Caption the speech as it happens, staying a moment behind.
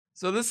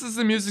So this is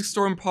the Music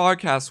Storm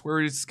podcast where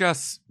we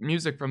discuss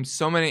music from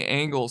so many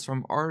angles,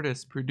 from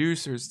artists,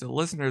 producers to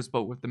listeners,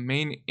 but with the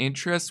main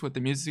interest with the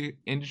music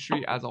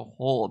industry as a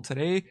whole.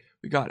 Today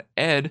we got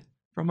Ed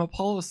from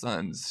Apollo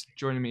Sons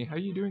joining me. How are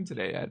you doing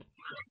today, Ed?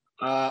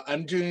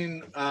 I'm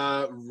doing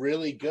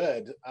really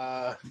good.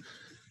 Oh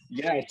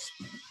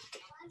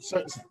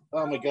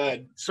my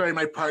god. Sorry,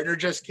 my partner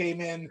just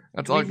came in.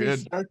 That's all good.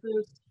 Start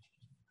this?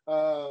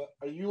 Are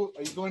you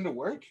going to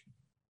work?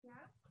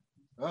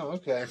 Oh,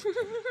 okay.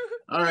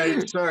 All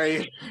right,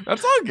 sorry.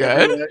 That's all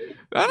good.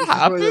 That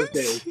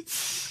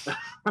happens.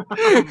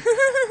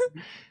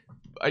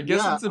 I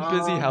guess it's a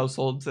busy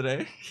household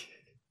today.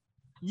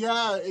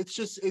 Yeah,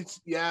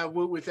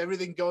 with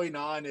everything going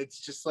on,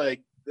 it's just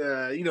like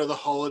the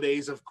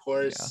holidays, of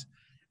course.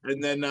 Yeah.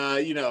 And then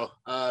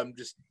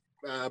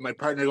my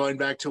partner going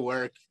back to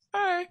work.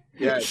 Hi.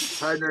 Yeah,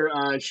 partner.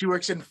 She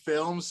works in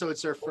film, so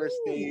it's her first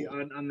day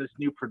on this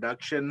new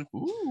production.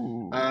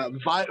 Ooh.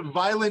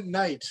 Violent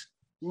Night.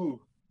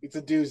 Ooh, it's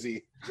a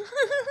doozy.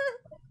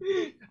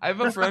 I have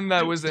a friend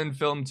that was in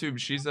film too.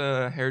 She's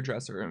a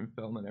hairdresser in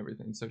film and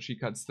everything, so she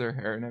cuts their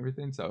hair and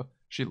everything. So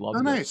she loves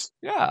it. Nice.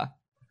 Yeah,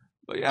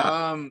 but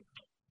yeah.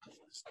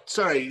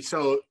 Sorry.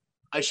 So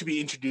I should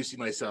be introducing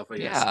myself, I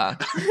guess.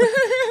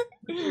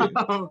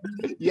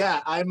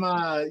 Yeah. I'm.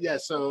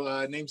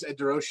 So name's Ed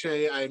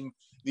DeRoche. I'm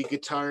the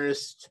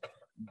guitarist,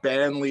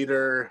 band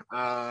leader,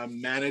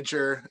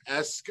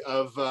 manager-esque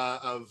of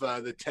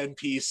the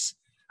 10-piece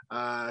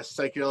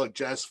psychedelic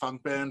jazz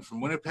funk band from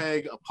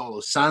Winnipeg,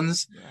 Apollo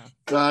Sons.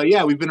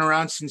 We've been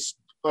around since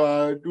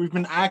we've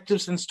been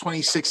active since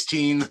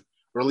 2016.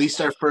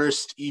 Released our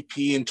first EP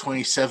in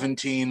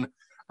 2017,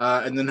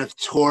 and then have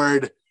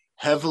toured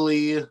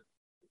heavily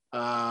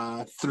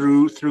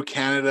through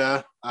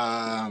Canada.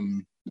 For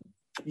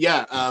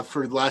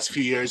the last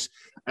few years,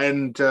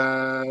 and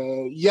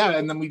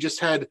then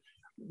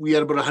we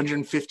had about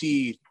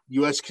 150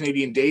 US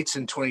Canadian dates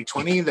in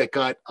 2020 that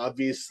got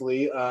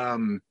obviously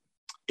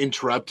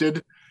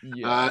interrupted.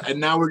 And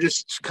now we're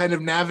just kind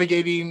of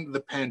navigating the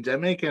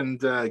pandemic,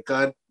 and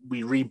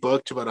we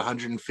rebooked about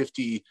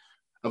 150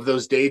 of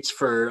those dates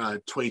for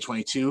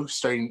 2022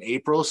 starting in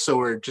April. So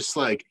we're just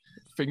like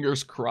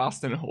fingers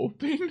crossed and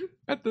hoping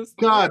at this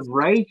God,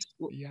 right?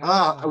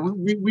 Yeah.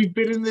 We've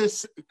been in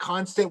this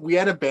constant. We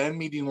had a band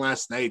meeting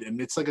last night, and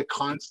it's like a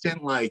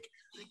constant like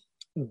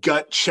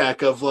gut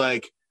check of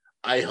like,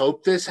 I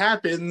hope this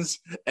happens.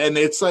 And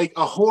it's like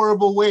a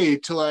horrible way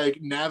to like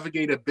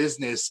navigate a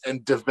business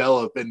and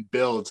develop and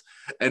build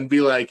and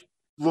be like,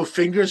 well,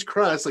 fingers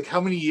crossed. Like,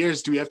 how many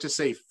years do we have to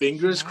say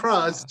fingers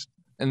crossed?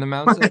 And the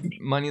amounts of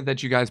money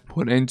that you guys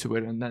put into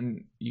it, and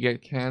then you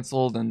get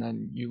canceled, and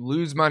then you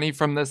lose money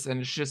from this,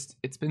 and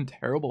it's been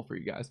terrible for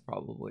you guys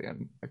probably,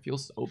 and I feel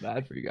so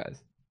bad for you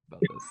guys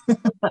about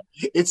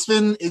this. It's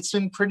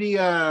been pretty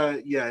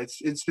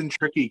it's been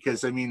tricky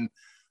because I mean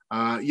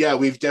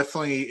we've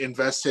definitely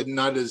invested,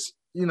 not as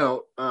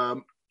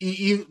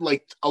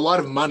like a lot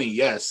of money,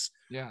 yes,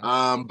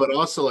 but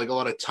also like a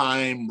lot of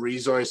time,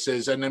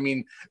 resources, and I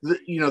mean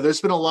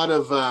there's been a lot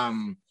of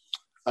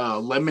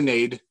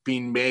lemonade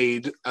being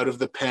made out of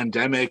the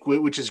pandemic,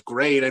 which is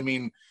great. I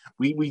mean,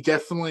 we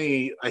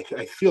definitely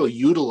I feel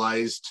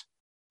utilized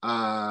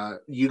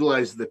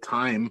the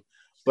time,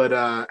 but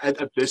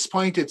at this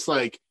point it's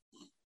like,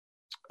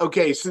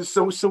 okay,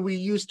 so we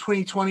used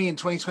 2020 and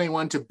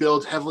 2021 to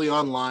build heavily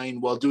online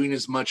while doing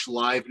as much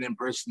live and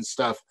in-person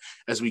stuff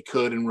as we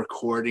could, and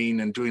recording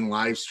and doing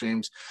live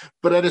streams.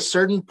 But at a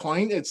certain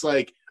point, it's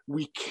like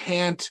we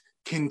can't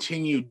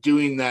continue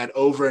doing that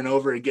over and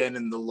over again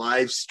in the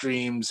live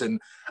streams,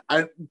 and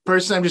I'm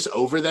just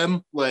over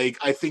them. Like,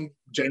 I think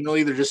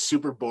generally they're just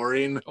super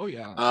boring.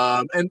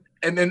 And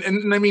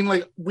I mean,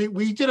 like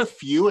we did a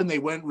few and they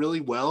went really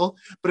well,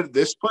 but at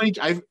this point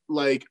I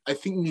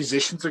think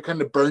musicians are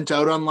kind of burnt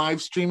out on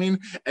live streaming,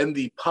 and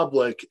the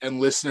public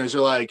and listeners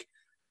are like,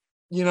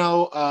 we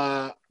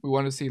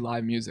want to see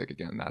live music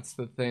again. That's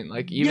the thing.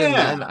 Like, even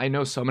then, I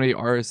know so many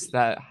artists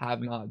that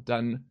have not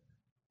done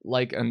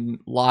like a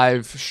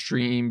live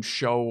stream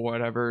show or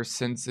whatever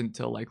since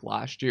until like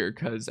last year,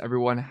 because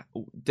everyone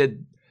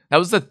did. That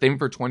was the thing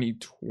for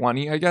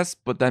 2020, I guess,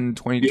 but then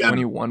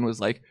 2021 was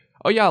like,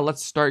 oh yeah,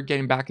 let's start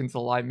getting back into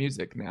live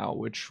music now,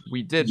 which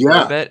we did for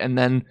a bit, and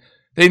then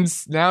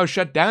things now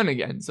shut down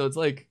again. So it's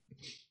like,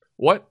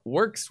 what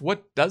works,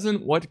 what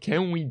doesn't, what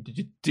can we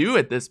do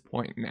at this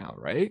point now,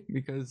 right?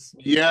 Because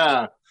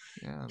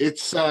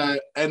it's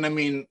and I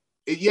mean,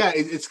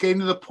 it's getting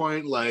to the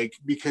point, like,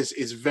 because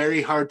it's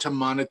very hard to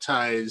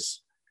monetize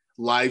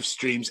live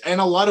streams,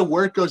 and a lot of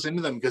work goes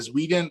into them, because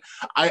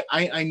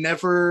I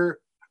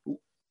never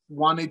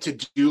wanted to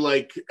do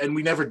like, and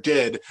we never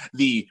did,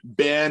 the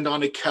band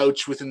on a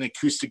couch with an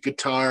acoustic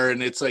guitar,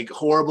 and it's like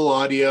horrible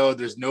audio,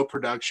 there's no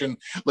production.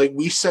 Like,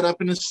 we set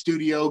up in a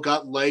studio,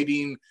 got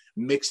lighting,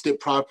 mixed it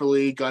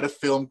properly, got a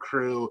film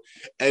crew,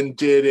 and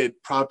did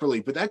it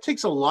properly. But that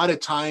takes a lot of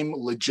time,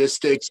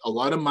 logistics, a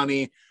lot of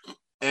money.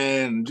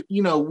 And,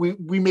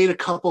 we made a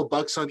couple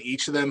bucks on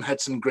each of them, had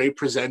some great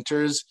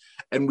presenters,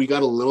 and we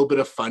got a little bit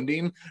of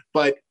funding.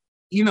 But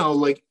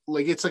like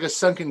it's like a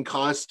sunken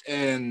cost,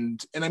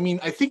 and I mean,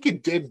 I think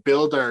it did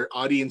build our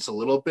audience a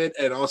little bit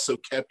and also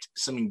kept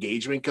some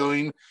engagement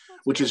going,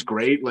 which is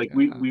great. Like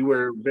we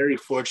were very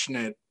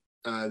fortunate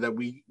that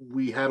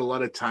we had a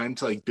lot of time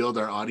to like build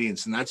our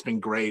audience, and that's been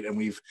great. And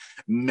we've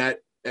met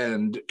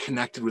and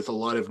connected with a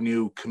lot of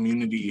new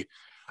community,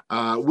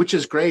 which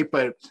is great.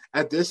 But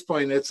at this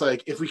point, it's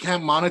like if we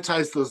can't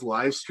monetize those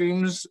live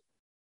streams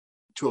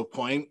to a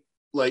point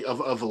like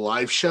of a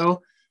live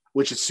show,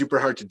 which is super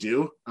hard to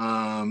do,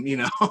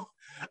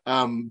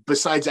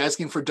 besides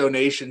asking for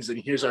donations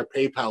and here's our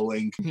PayPal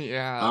link.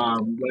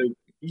 Like,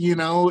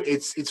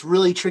 it's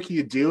really tricky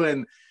to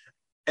do.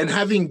 And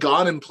having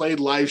gone and played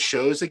live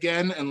shows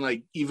again, and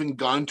like even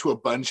gone to a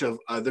bunch of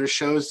other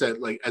shows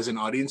that like as an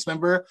audience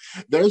member,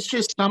 there's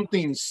just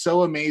something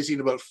so amazing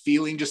about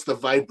feeling just the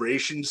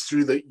vibrations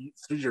through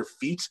your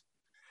feet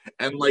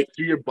and like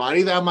through your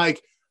body that I'm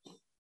like,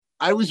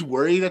 I was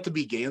worried at the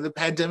beginning of the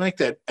pandemic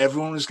that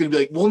everyone was going to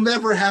be like, we'll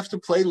never have to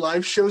play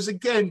live shows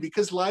again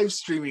because live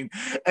streaming.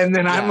 And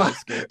then I'm like,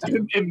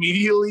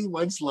 immediately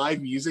once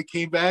live music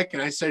came back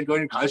and I started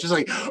going to college, just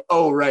like,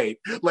 oh, right.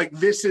 Like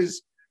this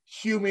is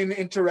human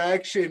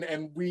interaction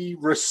and we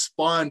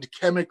respond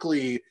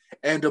chemically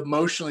and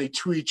emotionally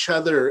to each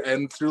other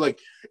and through like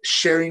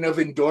sharing of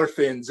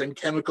endorphins and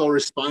chemical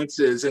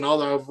responses and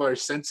all of our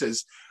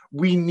senses.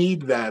 We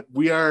need that.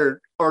 We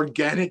are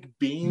organic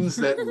beings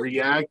that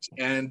react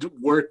and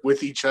work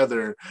with each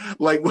other.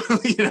 Like,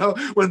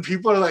 when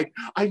people are like,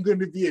 I'm going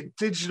to be a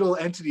digital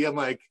entity, I'm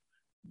like,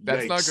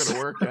 that's not going to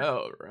work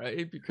out,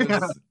 right?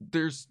 Because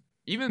there's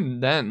even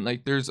then,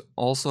 like, there's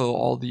also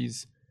all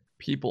these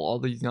people, all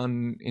these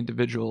young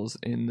individuals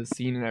in the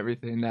scene and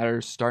everything that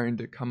are starting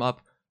to come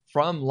up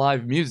from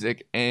live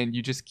music, and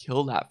you just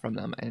kill that from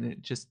them. And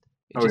it just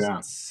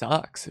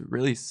sucks. It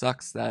really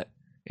sucks that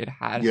it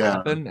had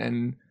happened.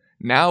 And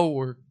now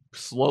we're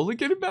slowly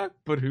getting back,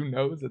 but who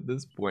knows at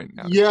this point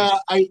now.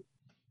 I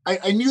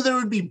knew there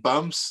would be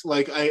bumps.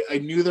 Like I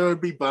knew there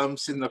would be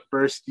bumps in the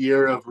first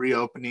year of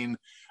reopening.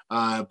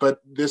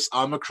 But this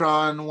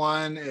Omicron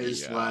one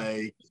is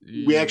like,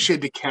 we actually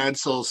had to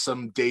cancel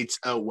some dates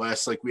out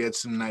west. Like we had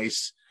some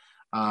nice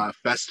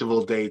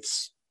festival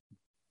dates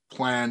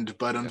planned,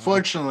 but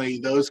unfortunately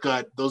those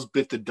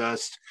bit the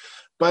dust.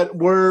 But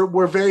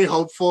we're very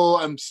hopeful.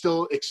 I'm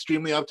still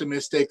extremely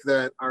optimistic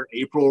that our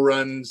April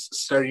runs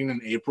starting in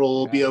April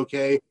will be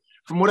okay.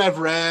 From what I've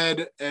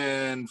read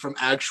and from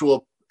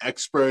actual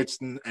experts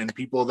and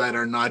people that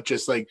are not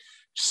just like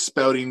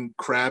spouting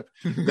crap,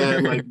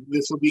 that like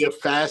this will be a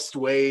fast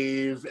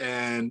wave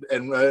and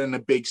a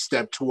big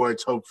step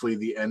towards hopefully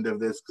the end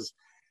of this. Because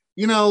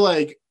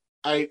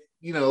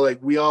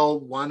we all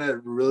want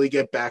to really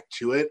get back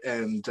to it,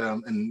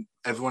 and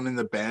everyone in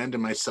the band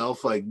and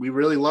myself, like we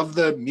really love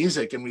the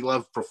music and we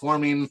love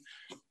performing,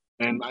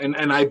 and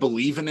I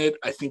believe in it.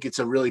 I think it's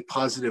a really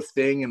positive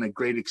thing and a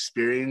great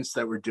experience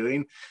that we're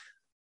doing.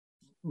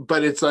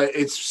 But it's like,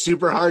 it's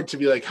super hard to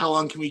be like, how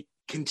long can we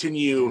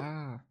continue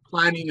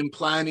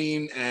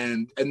planning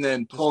and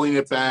then pulling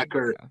it back?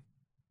 Or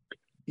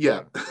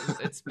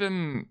it's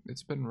been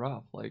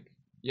rough. Like,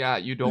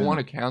 you don't want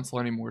to cancel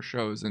any more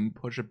shows and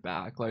push it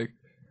back. Like,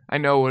 I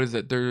know, what is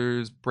it?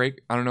 There's I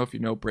don't know if you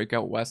know,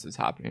 Breakout West is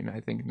happening, I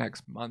think,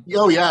 next month.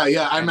 Oh,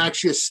 yeah. I'm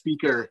actually a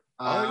speaker.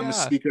 I'm a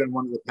speaker in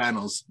one of the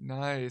panels.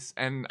 Nice.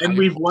 And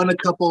we've won a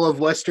couple of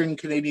Western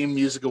Canadian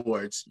Music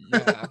Awards.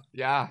 I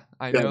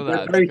know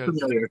that. Very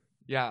familiar.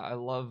 Yeah, I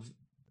love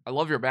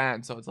your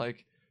band. So it's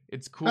like,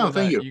 it's cool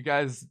that you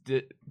guys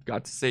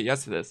got to say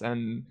yes to this.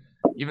 And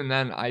even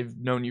then, I've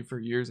known you for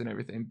years and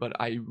everything, but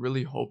I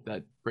really hope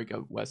that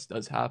Breakout West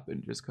does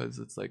happen, just because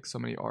it's like so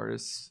many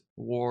artists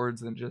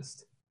awards, and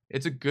just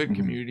it's a good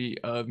community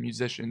of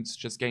musicians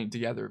just getting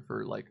together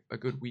for like a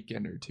good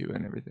weekend or two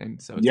and everything.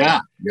 So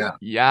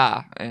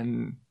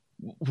and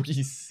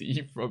we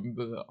see from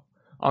the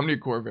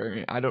Omnicore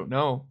variant, I don't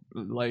know,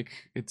 like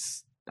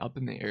it's up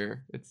in the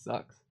air. It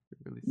sucks. It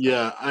really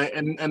sucks.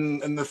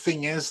 And the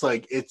thing is,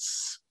 like,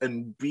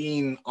 and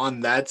being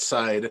on that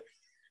side,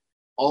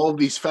 all of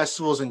these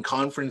festivals and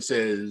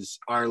conferences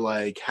are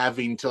like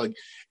having to, like,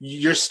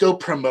 you're still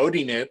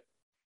promoting it.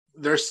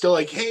 They're still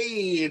like,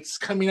 hey, it's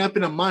coming up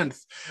in a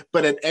month,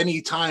 but at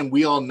any time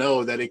we all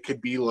know that it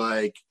could be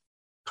like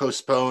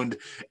postponed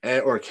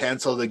or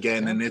canceled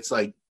again. And it's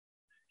like,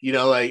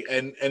 like,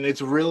 and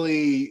it's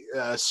really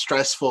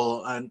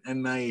stressful,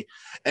 and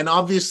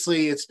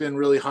obviously it's been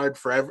really hard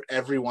for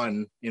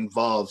everyone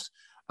involved,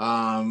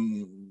 but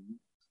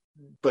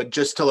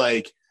just to,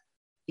 like,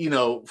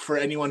 for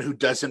anyone who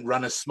doesn't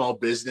run a small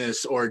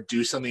business or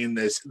do something in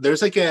this,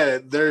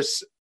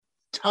 there's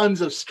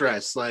tons of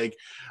stress. Like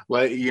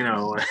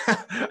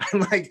I'm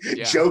like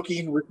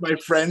joking with my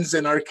friends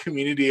in our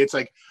community. It's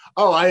like,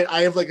 oh,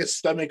 I have like a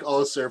stomach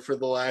ulcer for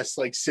the last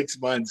like 6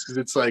 months, because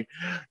it's like,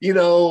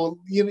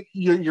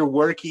 you're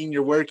working,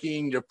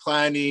 you're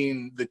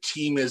planning, the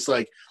team is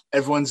like,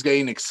 everyone's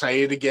getting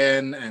excited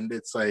again, and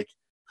it's like,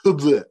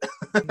 no.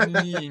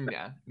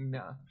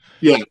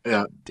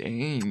 yeah.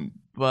 Dang.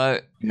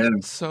 But yeah.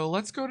 So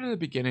let's go to the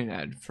beginning,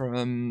 Ed,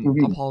 from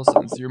Mhm. Apollo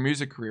Suns, your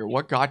music career.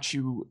 What got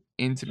you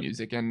into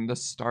music and the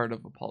start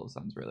of Apollo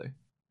Suns, really?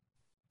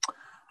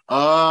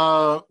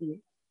 I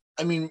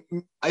mean,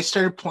 I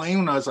started playing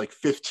when I was like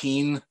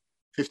 15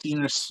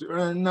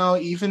 or no,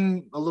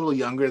 even a little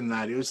younger than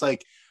that. It was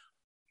like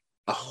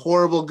a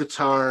horrible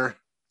guitar,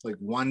 like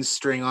one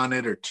string on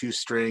it or two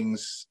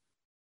strings,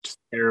 just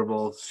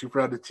terrible,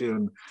 super out of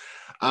tune.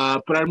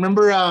 But I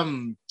remember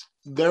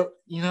there,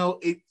 you know,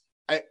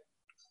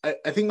 I,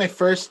 I think my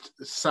first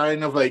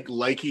sign of like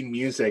liking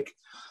music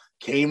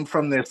came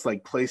from this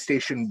like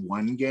PlayStation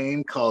 1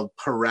 game called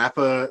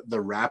Parappa the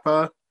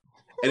Rappa.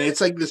 And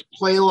it's like this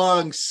play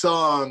along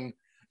song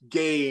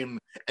game.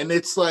 And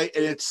it's like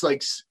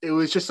it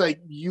was just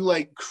like you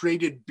like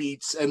created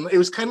beats, and it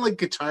was kind of like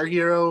Guitar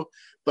Hero,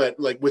 but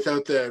like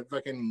without the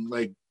fucking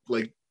like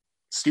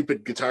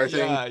stupid guitar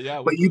thing. Yeah,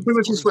 But with you the pretty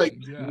much just like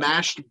distortions, yeah.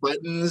 mashed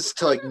buttons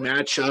to like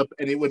match up,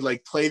 and it would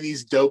like play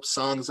these dope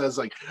songs. I was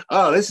like,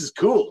 oh, this is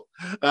cool.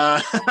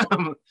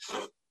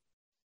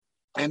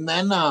 And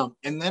then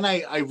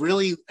I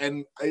really,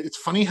 and it's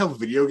funny how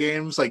video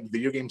game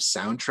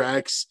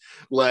soundtracks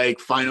like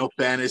Final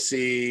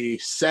Fantasy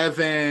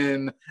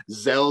 7,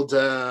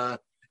 Zelda,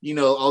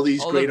 all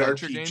these All the great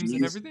adventure games and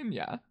RPGs. everything,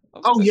 yeah.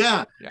 Oh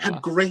yeah, Yeah.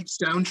 have great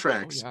Oh,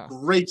 soundtracks, yeah.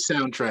 great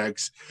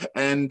soundtracks.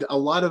 And a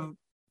lot of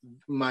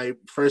my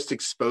first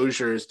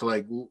exposures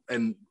to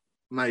and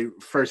my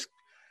first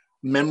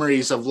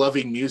memories of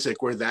loving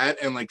music were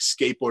that and like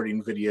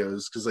skateboarding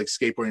videos, because like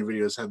skateboarding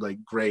videos had like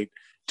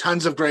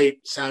tons of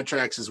great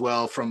soundtracks as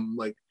well from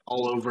like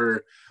all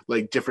over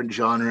like different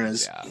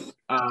genres.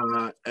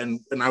 And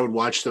I would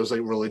watch those like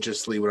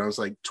religiously when I was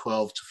like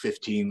 12 to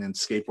 15 and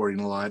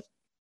skateboarding a lot.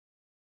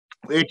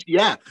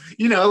 Yeah,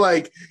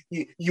 like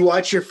you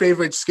watch your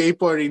favorite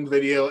skateboarding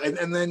video,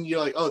 and then you're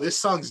like, oh, this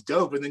song's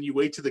dope, and then you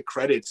wait to the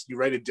credits, you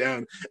write it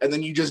down, and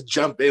then you just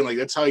jump in. Like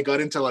that's how I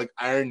got into like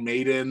Iron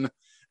Maiden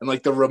and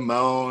like the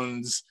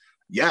Ramones.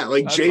 Yeah,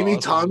 like That's Jamie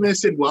awesome.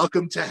 Thomas and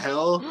Welcome to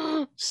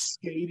Hell,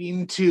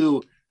 skating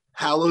to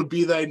Hallowed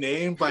Be Thy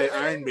Name by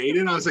Iron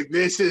Maiden. I was like,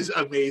 this is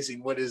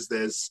amazing. What is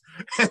this?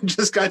 And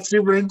just got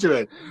super into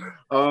it.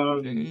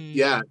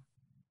 Yeah.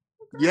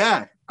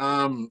 Yeah.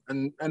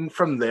 And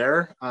from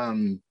there,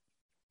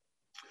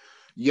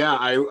 yeah,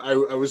 I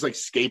was like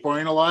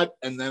skateboarding a lot,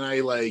 and then I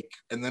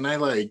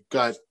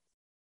got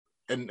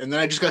and then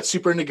I just got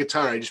super into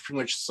guitar. I just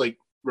pretty much just like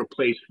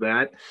replaced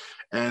that.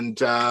 And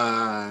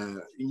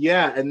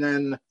yeah, and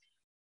then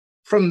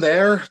from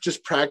there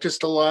just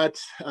practiced a lot.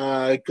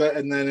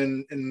 And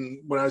then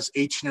in when I was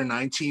 18 or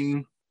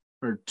 19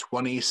 or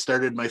 20,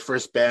 started my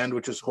first band,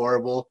 which was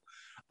horrible.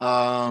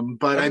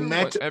 But I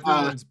met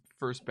everyone's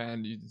first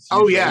band.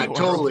 Oh yeah, horrible.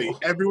 Totally.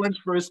 Everyone's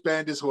first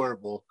band is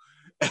horrible.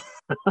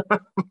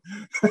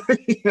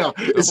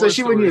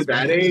 Especially when you're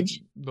that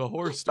age. The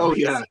horror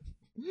stories. Oh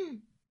yeah.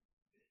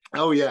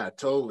 Oh yeah,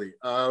 totally.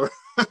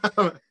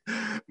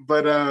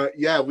 But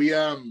yeah, we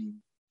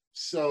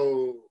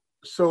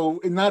so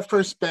in that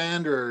first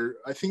band, or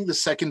I think the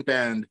second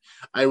band,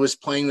 I was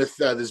playing with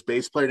this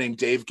bass player named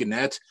Dave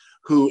Gannett,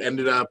 who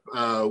ended up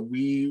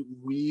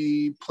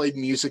we played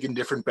music in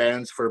different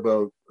bands for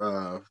about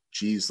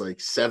like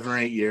 7 or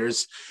 8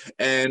 years,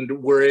 and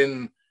we're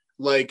in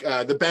like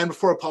the band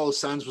before Apollo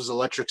Suns was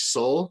Electric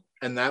Soul,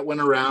 and that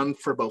went around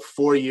for about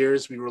 4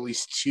 years. We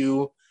released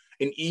an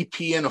EP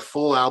and a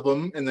full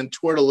album, and then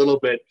toured a little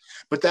bit,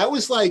 but that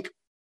was like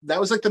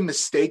the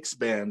Mistakes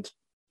band.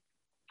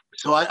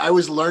 So I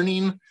was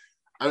learning.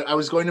 I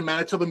was going to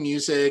Manitoba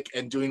Music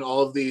and doing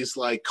all of these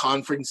like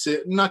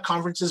not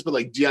conferences, but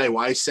like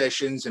DIY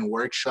sessions and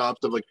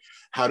workshops of like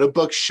how to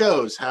book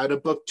shows, how to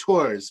book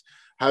tours,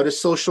 how to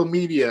social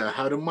media,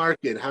 how to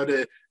market, how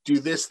to do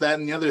this, that,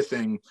 and the other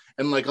thing,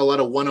 and like a lot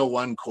of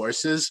 101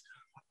 courses.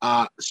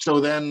 So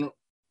that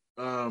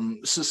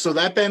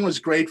band was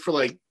great for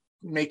like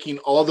making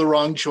all the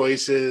wrong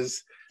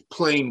choices,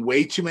 playing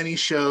way too many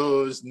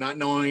shows, not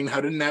knowing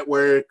how to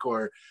network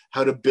or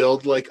how to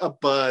build like a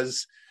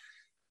buzz.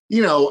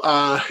 It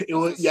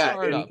was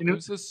it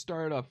was a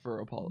startup for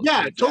Apollo.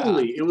 Yeah,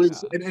 totally. It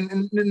was,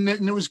 and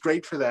it was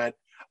great for that.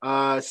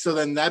 So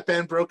then that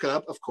band broke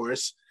up, of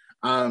course,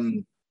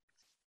 and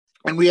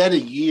we had a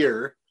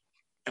year,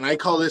 and I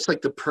call this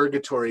like the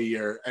purgatory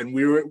year. And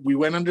we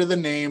went under the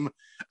name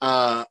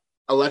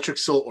Electric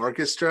Soul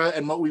Orchestra,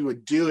 and what we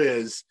would do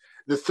is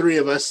the three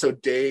of us, so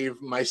Dave,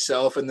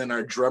 myself, and then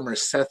our drummer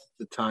Seth at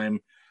the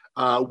time,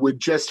 would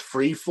just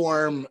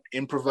freeform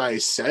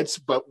improvise sets,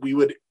 but we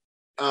would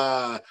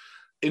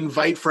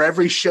invite for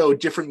every show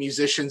different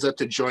musicians up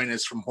to join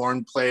us, from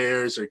horn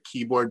players or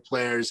keyboard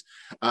players,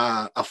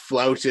 a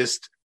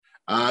flautist,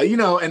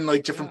 and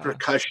like different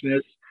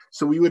percussionists.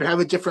 So we would have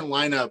a different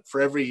lineup for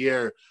every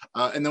year,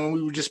 and then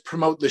we would just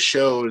promote the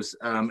shows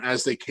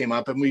as they came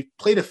up, and we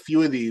played a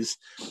few of these.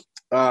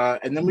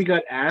 And then we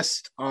got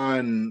asked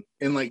in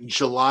like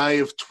July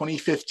of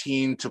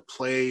 2015 to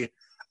play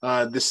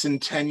the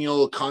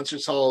Centennial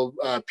Concert Hall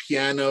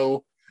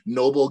piano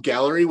Noble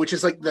Gallery, which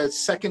is like the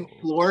second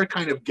floor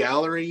kind of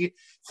gallery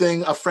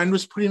thing. A friend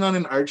was putting on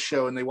an art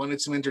show and they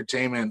wanted some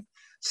entertainment.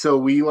 So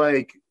we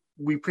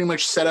pretty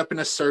much set up in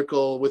a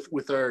circle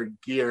with our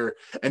gear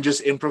and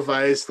just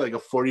improvised like a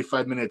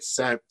 45-minute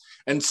set.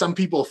 And some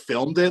people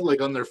filmed it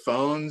like on their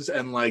phones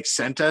and like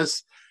sent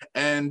us.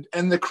 And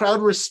the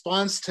crowd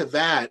response to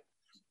that,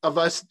 of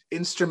us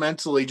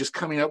instrumentally just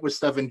coming up with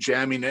stuff and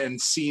jamming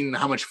and seeing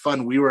how much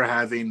fun we were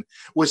having,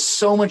 was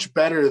so much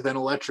better than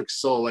Electric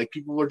Soul. Like,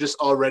 people were just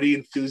already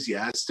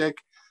enthusiastic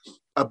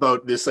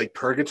about this like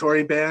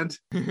purgatory band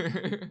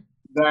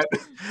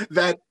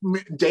that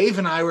Dave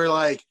and I were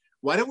like,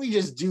 why don't we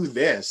just do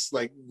this?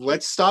 Like,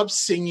 let's stop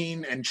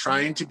singing and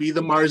trying to be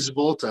the Mars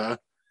Volta.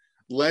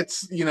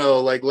 Let's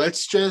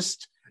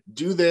just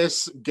do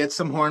this, get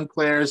some horn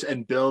players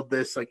and build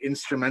this like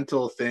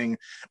instrumental thing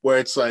where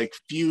it's like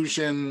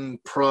fusion,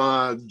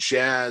 prog,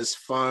 jazz,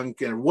 funk,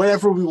 and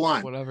whatever we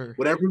want,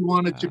 whatever we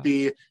want it to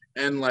be.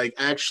 And like,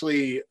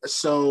 actually,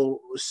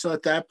 so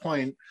at that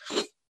point,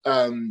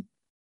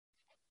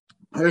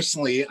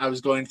 personally, I was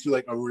going through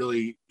like a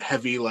really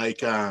heavy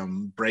like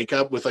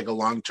breakup with like a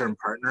long-term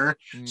partner.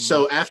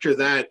 So after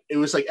that, it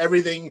was like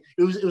everything.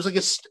 It was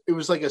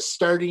like a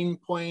starting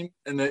point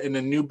and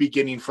a new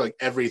beginning for like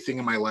everything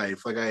in my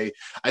life. Like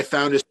I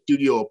found a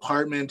studio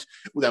apartment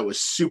that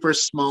was super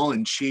small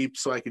and cheap,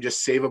 so I could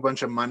just save a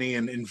bunch of money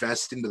and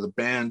invest into the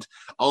band.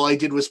 All I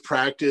did was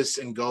practice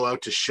and go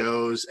out to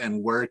shows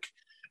and work.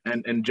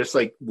 And just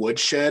like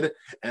woodshed,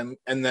 and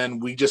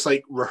then we just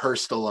like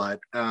rehearsed a lot,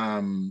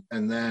 and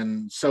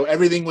then so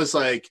everything was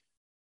like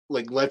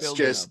let's build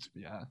just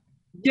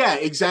yeah,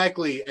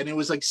 exactly. And it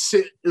was like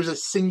it was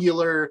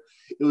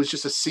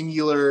just a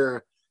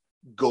singular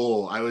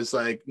goal. I was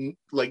like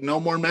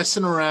no more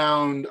messing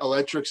around.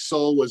 Electric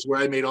Soul was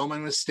where I made all my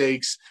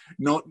mistakes.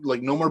 No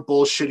more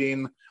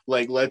bullshitting.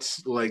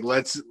 Let's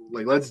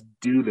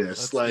do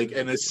this.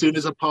 And as soon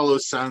as Apollo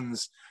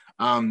Suns,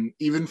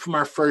 even from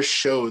our first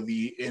show,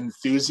 the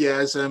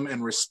enthusiasm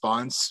and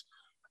response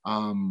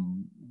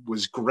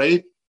was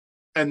great.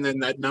 And then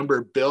that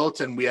number built,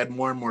 and we had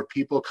more and more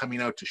people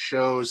coming out to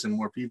shows and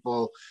more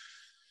people.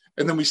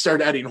 And then we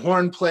started adding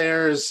horn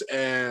players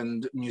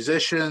and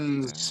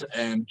musicians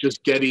and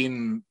just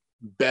getting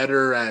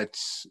better at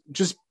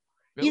just,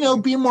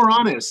 being more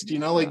honest,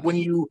 like when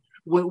you're,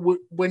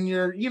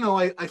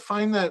 I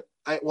find that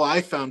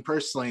I found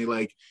personally,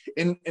 like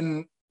in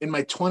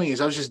my 20s,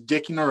 I was just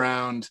dicking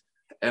around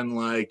and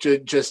like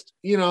just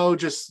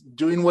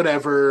doing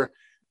whatever,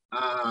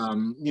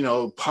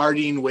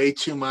 partying way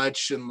too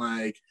much and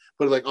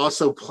but like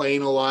also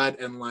playing a lot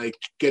and like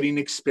getting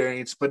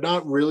experience, but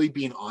not really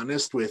being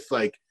honest with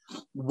like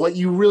what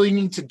you really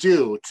need to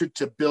do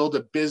to build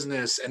a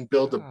business and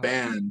build a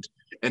band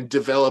and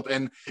develop.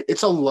 And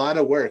it's a lot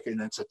of work and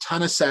it's a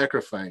ton of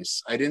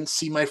sacrifice. I didn't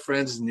see my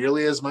friends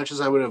nearly as much as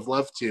I would have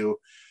loved to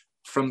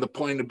from the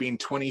point of being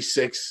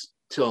 26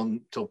 till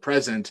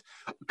present,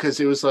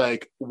 because it was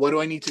like, what do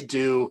I need to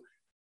do?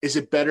 Is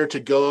it better to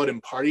go out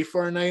and party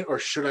for a night, or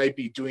should I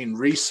be doing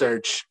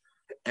research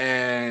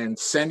and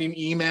sending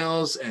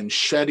emails and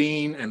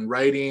shutting and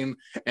writing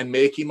and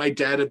making my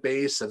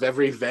database of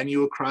every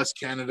venue across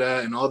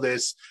Canada and all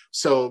this?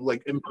 So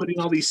like, and putting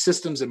all these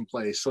systems in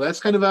place. So that's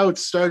kind of how it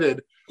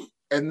started.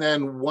 And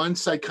then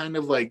once I kind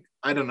of like,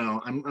 I don't know,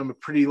 I'm a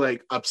pretty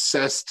like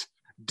obsessed,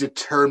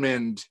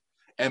 determined,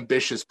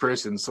 ambitious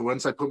person. So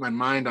once I put my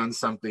mind on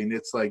something,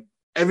 it's like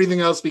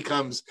everything else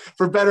becomes,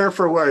 for better or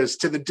for worse,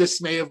 to the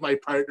dismay of my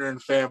partner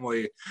and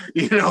family.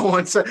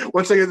 Once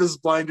I get this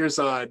blinders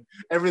on,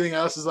 everything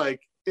else is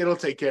like, it'll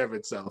take care of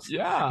itself.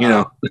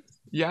 Yeah.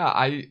 Yeah,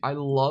 I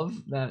love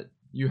that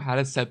you had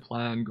a set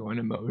plan going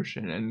to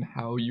motion and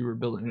how you were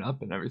building it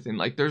up and everything.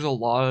 Like, there's a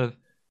lot of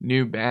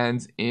new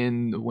bands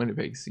in the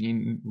Winnipeg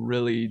scene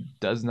really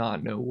does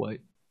not know what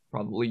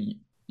probably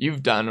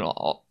you've done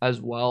all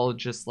as well,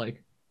 just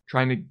like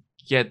trying to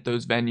get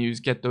those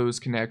venues, get those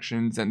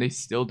connections, and they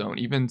still don't.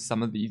 Even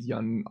some of these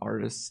young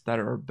artists that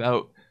are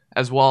about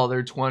as well,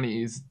 their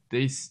 20s,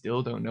 they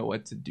still don't know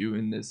what to do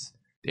in this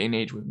day and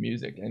age with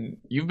music. And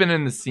you've been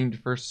in the scene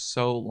for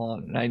so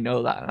long, and I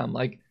know that. And I'm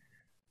like,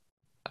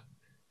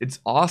 it's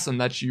awesome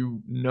that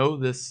you know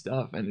this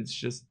stuff, and it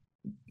just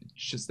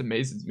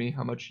amazes me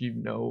how much you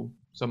know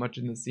so much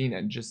in the scene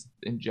and just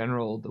in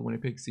general the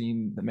Winnipeg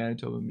scene, the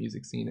Manitoba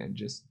music scene, and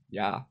just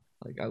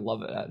like I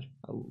love it, Ed.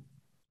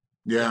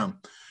 Yeah.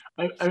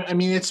 I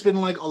mean, it's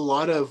been like a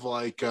lot of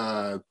like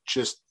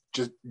just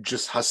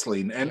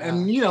hustling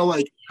and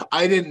like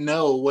I didn't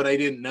know what I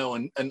didn't know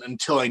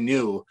until I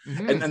knew.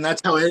 Mm-hmm. And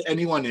that's how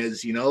anyone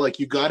is, like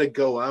you got to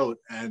go out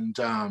and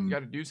you got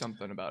to do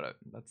something about it.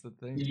 That's the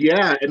thing.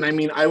 Yeah. And I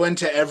mean, I went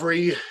to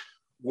every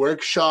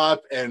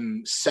workshop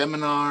and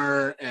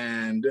seminar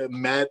and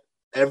met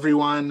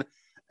everyone,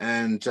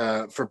 and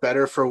for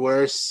better for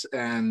worse,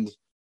 and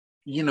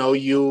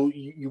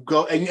you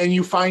go and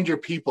you find your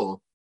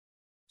people.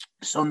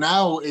 So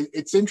now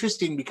it's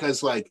interesting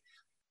because like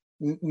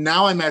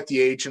now I'm at the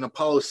age, and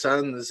Apollo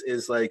Suns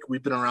is like,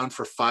 we've been around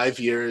for 5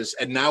 years,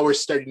 and now we're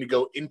starting to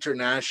go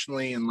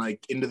internationally and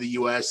like into the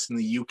US and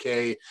the UK,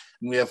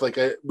 and we have like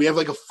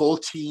a full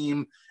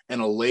team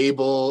and a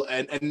label,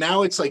 and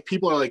now it's like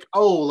people are like,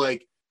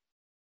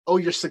 oh,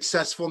 you're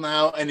successful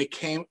now, and it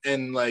came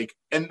and like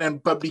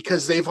and but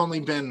because they've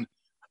only been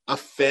a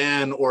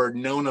fan or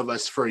known of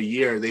us for a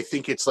year, they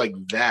think it's like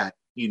that,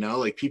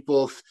 like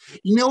people,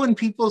 when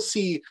people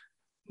see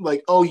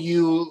like, oh,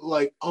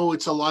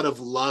 it's a lot of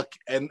luck,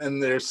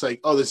 and there's like,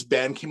 oh, this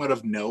band came out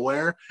of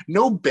nowhere.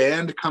 No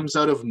band comes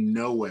out of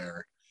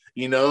nowhere,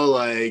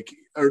 like,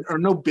 or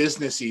no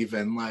business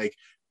even, like,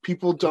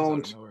 people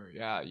don't.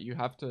 Yeah, you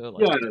have to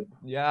like,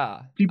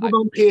 people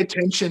don't pay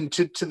attention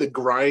to the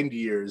grind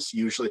years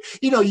usually.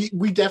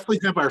 We definitely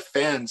have our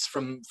fans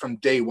from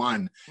day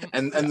one,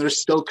 and they're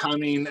still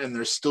coming, and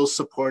they're still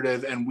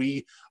supportive, and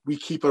we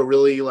keep a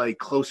really like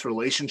close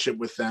relationship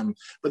with them.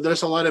 But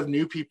there's a lot of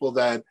new people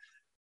that,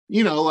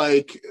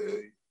 like,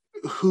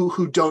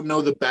 who don't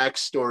know the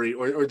backstory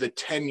or the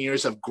 10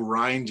 years of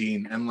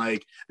grinding, and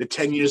like the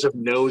 10 years of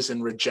no's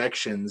and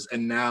rejections,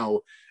 and now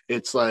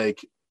it's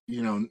like,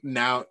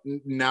 now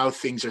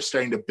things are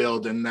starting to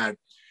build, and that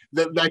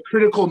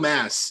critical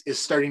mass is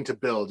starting to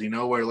build,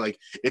 where like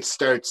it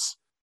starts,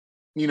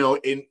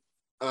 in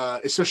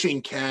especially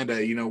in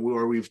Canada,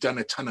 where we've done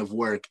a ton of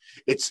work,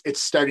 it's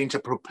starting to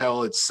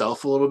propel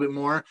itself a little bit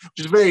more,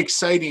 which is very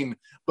exciting,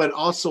 but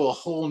also a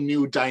whole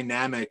new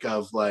dynamic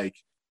of like,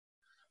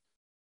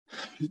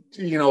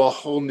 a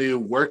whole new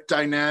work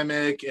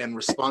dynamic and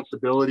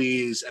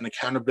responsibilities and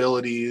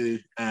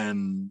accountability,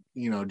 and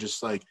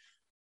just like,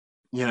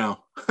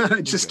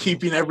 just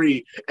keeping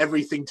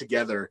everything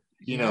together,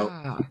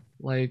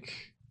 like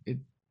it.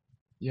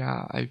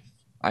 Yeah,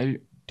 I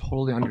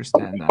totally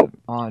understand that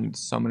on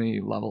so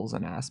many levels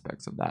and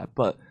aspects of that.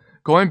 But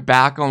going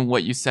back on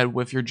what you said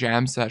with your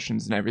jam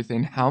sessions and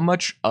everything, how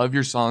much of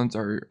your songs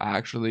are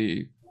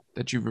actually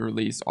that you've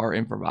released are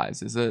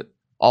improvised? Is it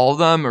all of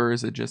them, or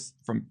is it just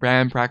from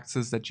band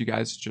practices that you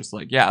guys just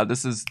like, yeah,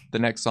 this is the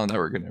next song that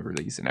we're gonna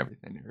release and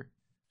everything?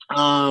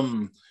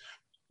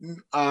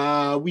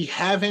 We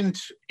haven't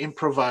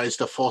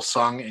improvised a full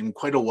song in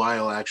quite a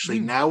while, actually.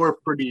 Now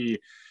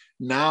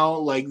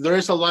like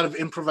there's a lot of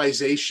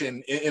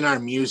improvisation in our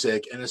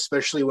music, and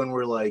especially when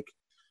we're like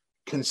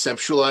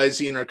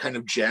conceptualizing or kind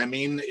of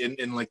jamming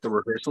in like the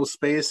rehearsal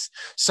space,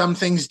 some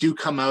things do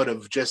come out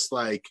of just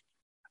like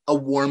a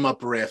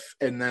warm-up riff,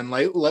 and then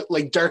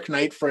like Dark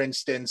Knight, for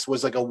instance,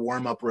 was like a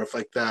warm-up riff,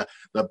 like the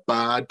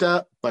ba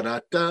da ba da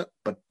da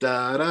ba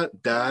da da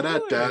da da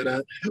da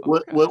da.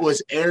 What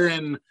was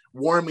Aaron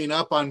warming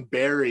up on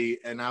Barry,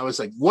 and I was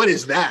like, what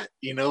is that?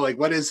 Like,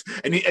 what is?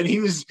 And he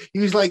was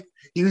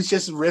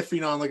just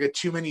riffing on like a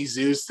Too Many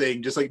Zoos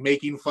thing, just like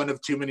making fun of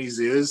Too Many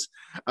Zoos,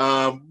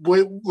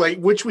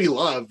 which we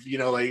love.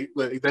 Like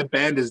that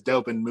band is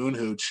dope, and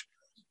Moonhooch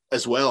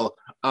as well.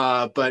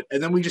 And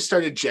then we just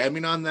started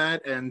jamming on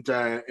that, and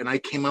I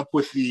came up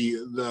with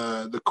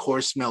the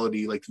chorus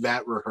melody, like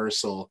that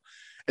rehearsal,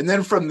 and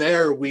then from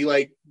there we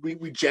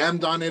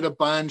jammed on it a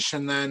bunch,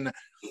 and then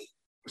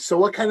so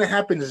what kind of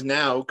happens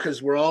now,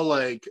 because we're all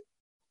like,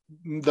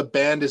 the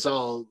band is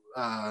all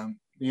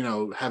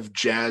have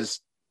jazz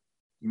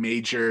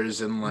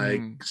majors, and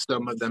like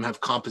some of them have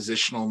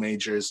compositional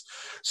majors,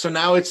 so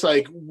now it's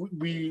like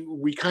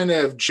we kind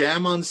of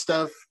jam on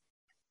stuff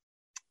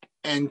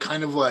and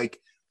kind of like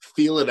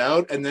feel it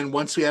out, and then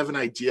once we have an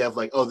idea of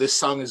like, oh, this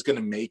song is going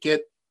to make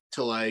it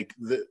to like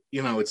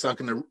it's not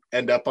going to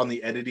end up on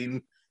the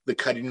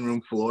cutting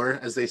room floor,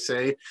 as they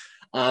say,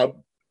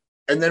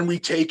 and then we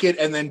take it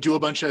and then do a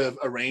bunch of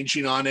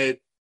arranging on it,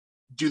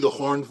 do the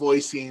horn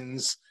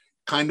voicings,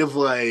 kind of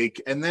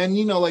like, and then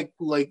like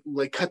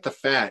cut the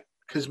fat,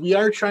 because we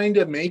are trying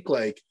to make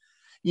like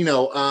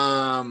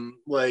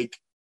like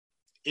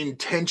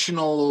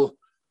intentional,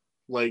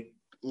 like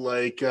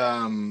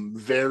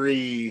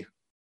very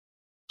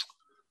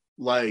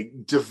like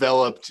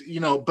developed,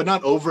 but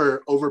not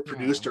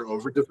overproduced or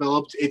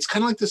overdeveloped. It's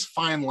kind of like this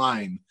fine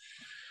line.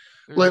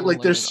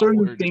 There's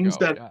certain things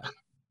that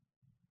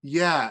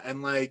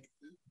and like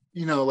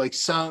like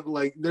some,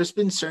 like there's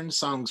been certain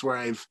songs where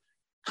I've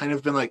kind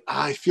of been like,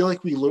 I feel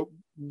like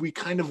we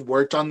kind of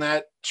worked on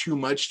that too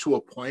much, to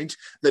a point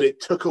that it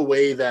took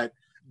away that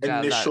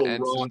initial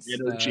raw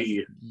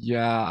energy.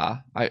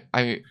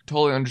 I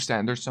totally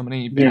understand. There's so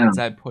many bands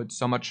that put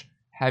so much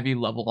heavy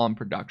level on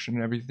production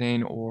and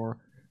everything, or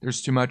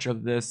there's too much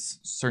of this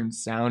certain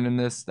sound in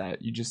this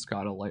that you just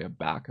gotta lay it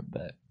back a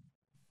bit.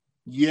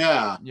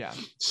 Yeah.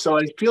 So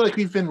I feel like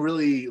we've been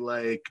really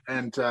like,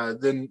 and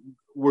then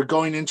we're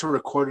going in to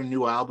record a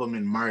new album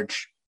in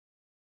March.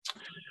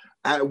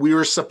 We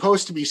were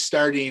supposed to be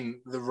starting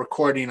the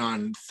recording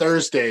on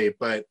Thursday,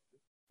 but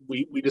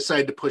we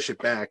decided to push it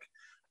back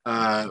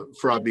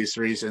for obvious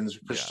reasons.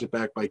 We pushed it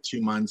back by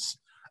 2 months.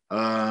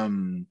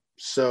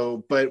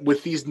 But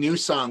with these new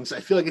songs, I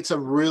feel like it's a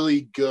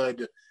really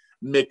good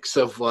mix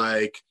of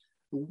like,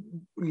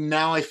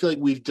 now I feel like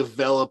we've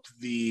developed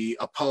the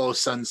Apollo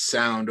Sun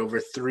sound over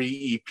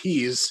 3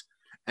 EPs,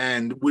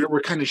 and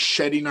we're kind of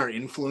shedding our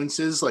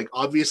influences. Like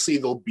obviously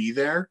they'll be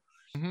there,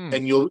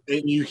 and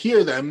you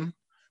hear them,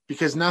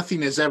 because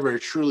nothing is ever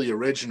truly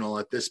original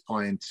at this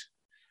point.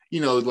 You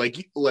know,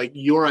 like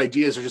your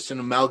ideas are just an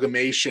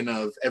amalgamation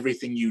of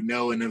everything you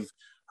know and have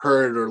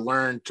heard or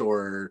learned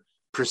or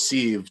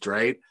perceived,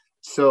 right?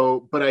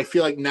 So, but I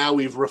feel like now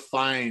we've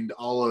refined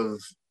all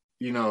of,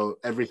 you know,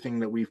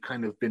 everything that we've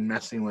kind of been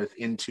messing with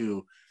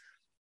into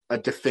a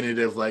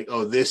definitive, like,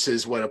 oh, this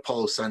is what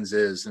Apollo Suns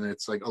is, and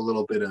it's like a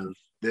little bit of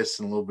this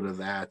and a little bit of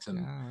that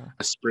and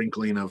a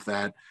sprinkling of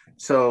that.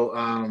 So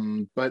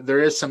but there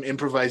is some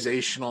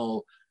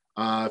improvisational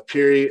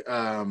period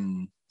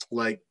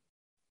like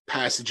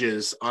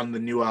passages on the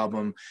new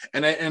album,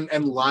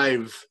 and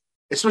live,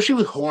 especially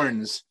with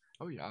horns.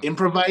 Oh yeah.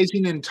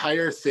 Improvising an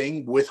entire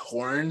thing with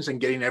horns and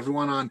getting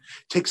everyone on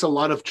takes a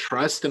lot of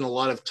trust and a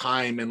lot of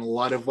time and a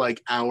lot of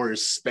like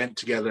hours spent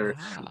together.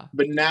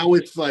 But now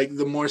with like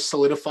the more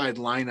solidified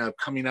lineup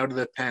coming out of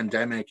the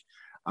pandemic,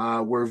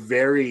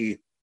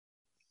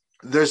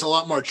 there's a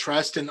lot more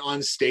trust, and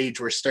on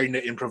stage we're starting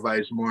to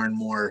improvise more and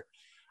more.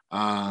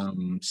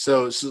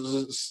 So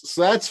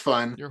that's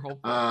fun.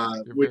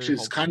 Which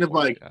is kind of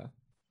like,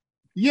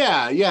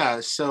 yeah.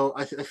 So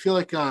I feel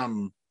like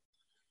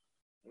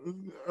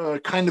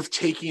kind of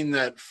taking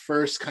that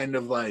first kind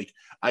of like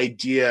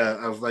idea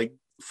of like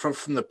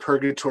from the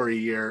purgatory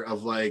year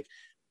of like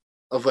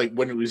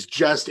when it was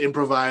just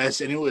improvised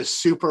and it was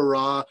super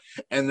raw,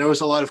 and there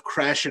was a lot of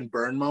crash and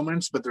burn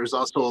moments, but there's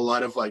also a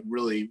lot of like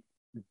really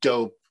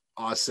dope,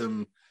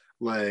 awesome,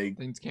 like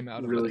things came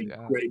out really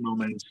of it, great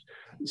moments.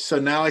 So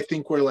now I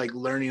think we're like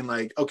learning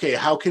like, okay,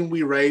 how can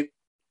we write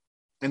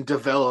and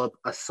develop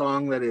a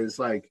song that is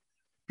like,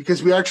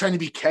 because we are trying to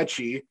be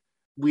catchy,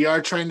 we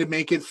are trying to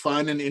make it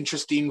fun and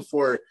interesting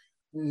for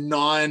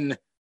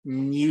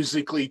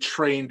non-musically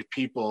trained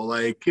people.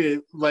 Like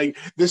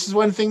this is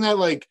one thing that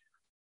like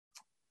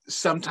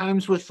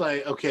sometimes with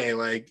like, okay,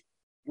 like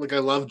I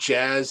love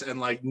jazz and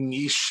like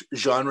niche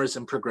genres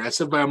and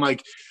progressive, but I'm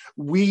like,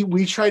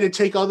 we try to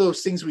take all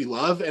those things we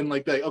love and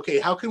like, okay,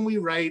 how can we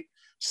write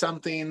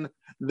something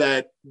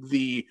that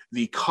the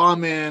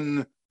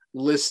common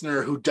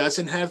listener who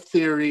doesn't have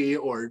theory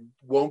or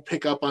won't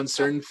pick up on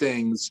certain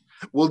things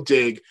will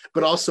dig,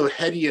 but also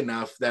heady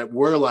enough that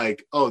we're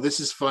like, oh, this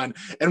is fun.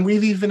 And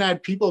we've even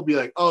had people be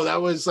like, oh, that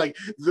was like,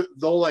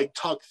 they'll like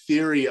talk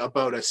theory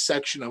about a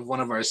section of one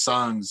of our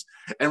songs,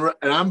 and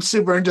I'm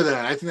super into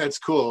that. I think that's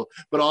cool.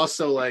 But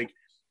also like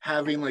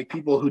having like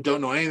people who don't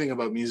know anything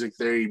about music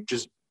theory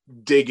just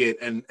dig it,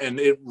 and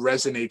it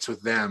resonates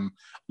with them,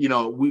 you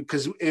know,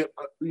 because it,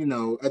 you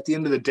know, at the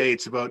end of the day,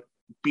 it's about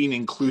being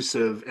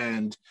inclusive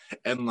and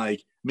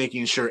like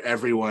making sure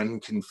everyone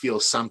can feel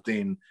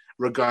something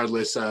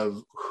regardless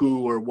of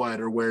who or what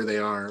or where they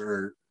are,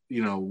 or,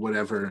 you know,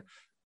 whatever,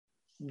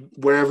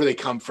 wherever they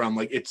come from.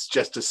 Like it's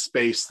just a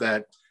space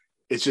that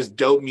it's just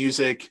dope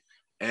music,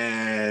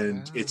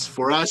 and it's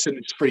for us and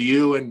it's for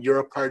you, and you're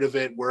a part of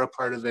it, we're a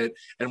part of it,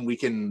 and we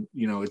can,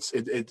 you know,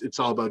 it's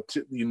all about,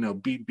 you know,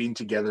 being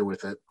together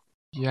with it.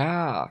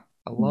 Yeah,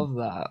 I love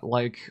that.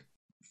 Like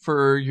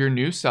for your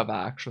new stuff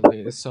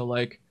actually, so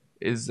like,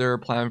 is there a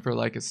plan for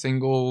like a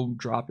single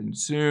dropping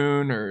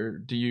soon,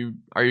 or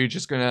are you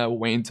just gonna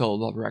wait until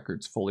the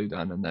record's fully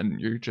done and then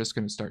you're just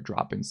gonna start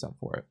dropping stuff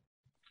for it?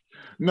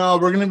 No,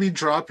 we're gonna be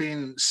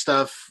dropping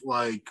stuff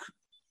like,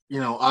 you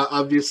know,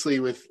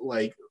 obviously with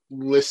like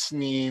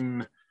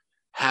listening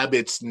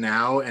habits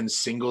now and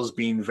singles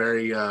being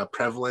very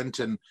prevalent,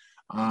 and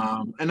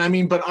I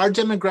mean, but our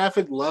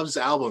demographic loves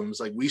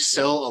albums. Like we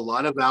sell a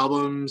lot of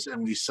albums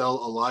and we sell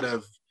a lot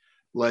of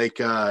like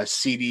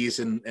CDs,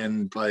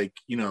 and like,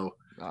 you know,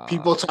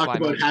 people talk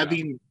about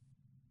having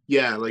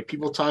like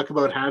people talk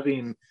about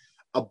having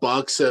a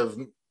box of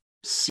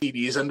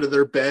CDs under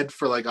their bed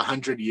for like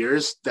 100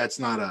 years. That's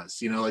not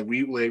us, you know. Like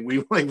we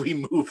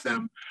move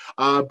them,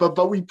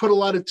 but we put a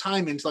lot of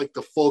time into like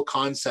the full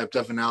concept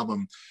of an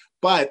album.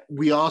 But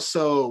we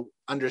also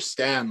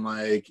understand,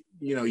 like,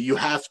 you know, you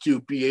have to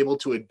be able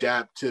to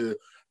adapt to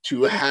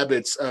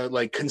habits,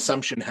 like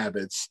consumption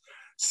habits.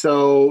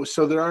 So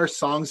there are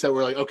songs that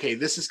were like, okay,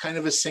 this is kind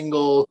of a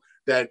single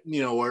that,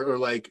 you know, or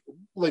like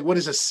what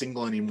is a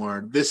single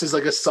anymore? This is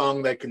like a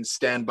song that can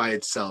stand by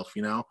itself,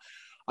 you know.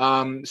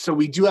 So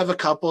we do have a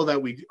couple that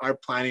we are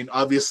planning.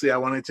 Obviously, I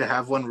wanted to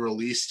have one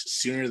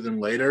released sooner than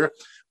later,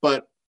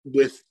 but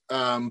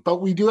but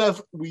we do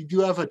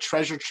have a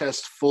treasure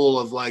chest full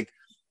of like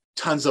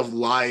tons of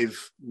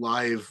live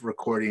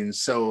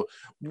recordings. So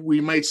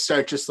we might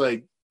start just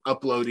like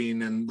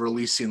uploading and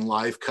releasing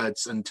live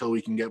cuts until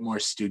we can get more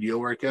studio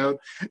work out,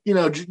 you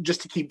know,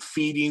 just to keep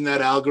feeding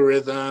that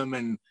algorithm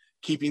and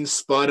keeping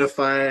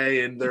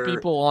Spotify and their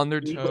people on their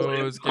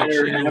toes, get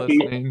you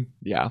listening.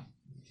 Yeah.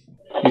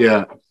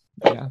 I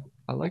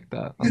like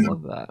that. I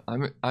love that.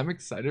 I'm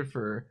excited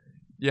for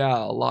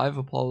live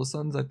Apollo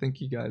Suns. I think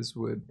you guys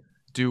would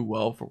do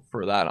well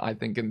for that. I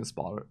think in the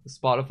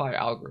Spotify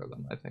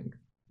algorithm, I think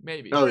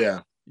maybe. Oh yeah.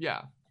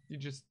 You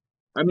just,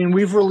 I mean,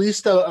 we've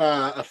released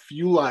a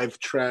few live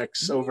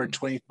tracks over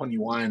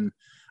 2021.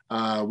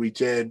 We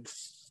did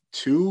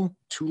two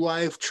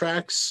live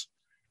tracks,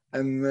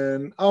 and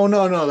then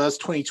no, that's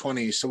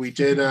 2020. So we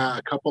did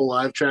a couple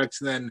live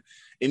tracks, and then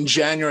in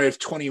January of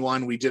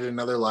 21 we did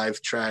another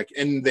live track,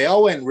 and they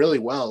all went really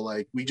well.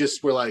 Like we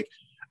just were like,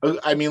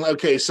 I mean,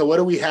 okay, so what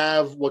do we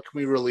have? What can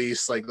we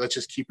release? Like, let's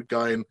just keep it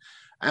going.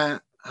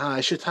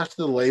 I should talk to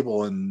the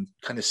label and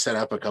kind of set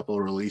up a couple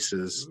of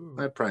releases. Ooh.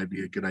 That'd probably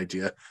be a good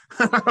idea.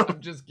 I'm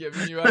just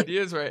giving you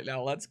ideas right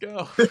now. Let's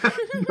go.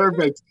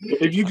 Perfect.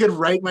 If you could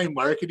write my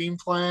marketing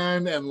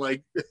plan and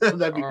like,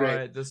 that'd be great.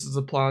 Right, this is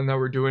a plan that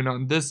we're doing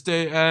on this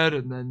day, Ed,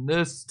 and then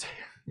this day.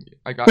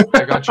 I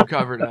got you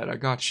covered, Ed. I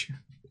got you.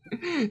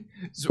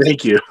 So,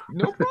 thank you.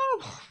 No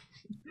problem.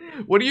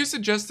 What do you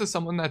suggest to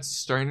someone that's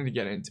starting to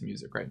get into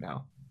music right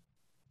now?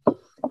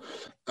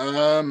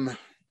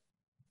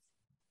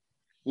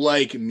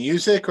 Like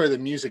music or the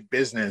music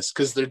business,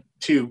 because they're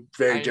two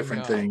very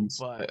different things.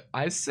 But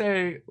I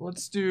say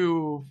let's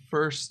do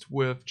first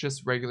with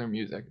just regular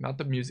music, not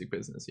the music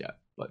business yet,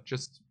 but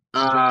just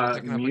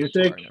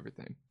music and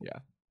everything.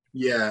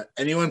 Yeah.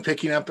 Anyone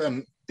picking up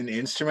an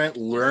instrument,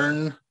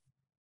 learn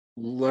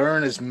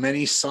as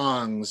many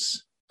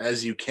songs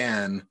as you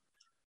can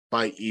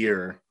by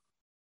ear.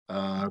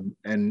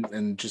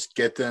 And just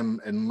get them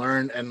and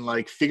learn and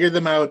like figure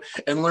them out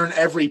and learn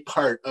every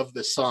part of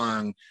the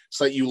song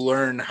so that you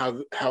learn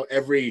how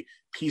every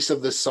piece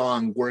of the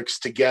song works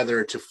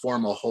together to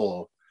form a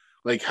whole,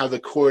 like how the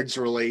chords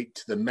relate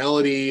to the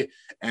melody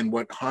and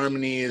what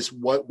harmonies,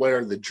 what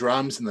are the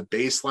drums and the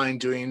bass line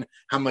doing,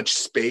 how much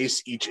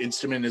space each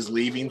instrument is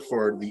leaving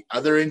for the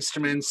other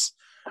instruments,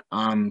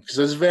 because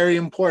it's very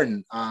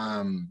important.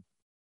 A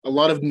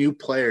lot of new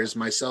players,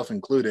 myself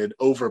included,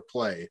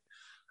 overplay.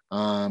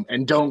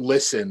 And don't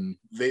listen.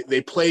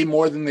 They play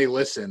more than they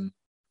listen,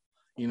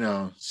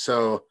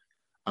 so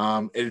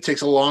it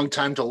takes a long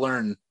time to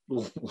learn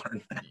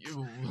that.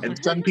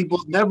 And some people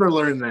never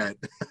learn that.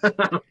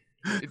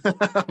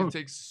 It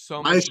takes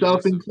so much,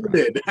 myself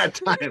included at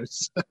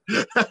times.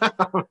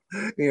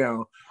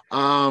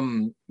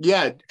 And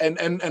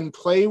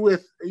play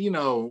with,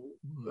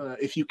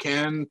 if you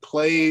can,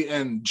 play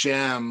and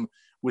jam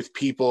with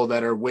people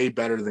that are way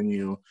better than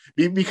you,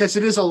 because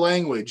it is a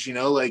language,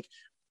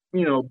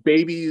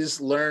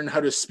 babies learn how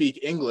to speak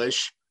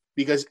English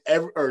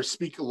or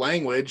speak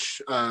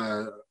language,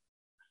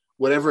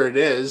 whatever it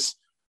is,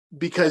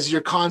 because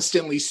you're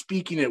constantly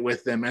speaking it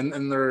with them,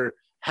 and they're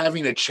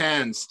having a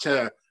chance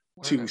to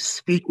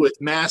speak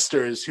with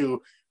masters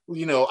who,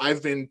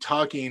 I've been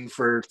talking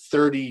for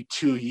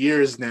 32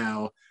 years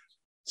now.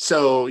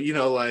 So,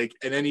 and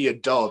any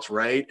adult,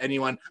 right?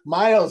 Anyone,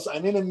 Miles,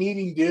 I'm in a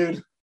meeting,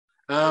 dude.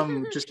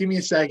 Just give me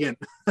a second.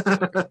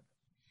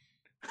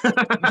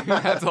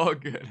 That's all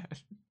good.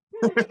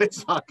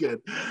 It's all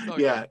good.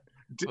 Yeah.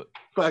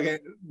 Fucking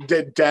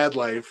dad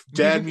life,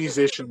 dad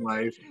musician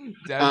life.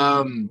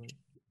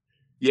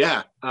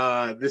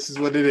 This is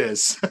what it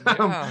is.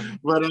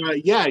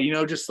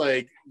 But just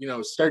like,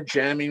 start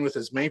jamming with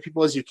as many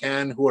people as you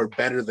can who are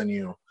better than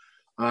you.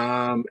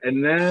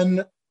 And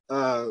then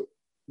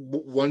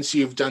once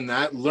you've done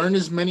that, learn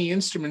as many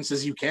instruments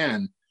as you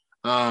can.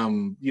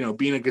 Being a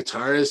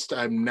guitarist,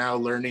 I'm now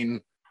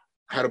learning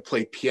how to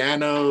play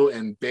piano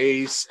and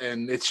bass,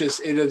 and it's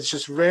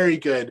just very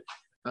good.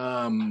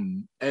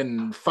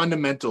 And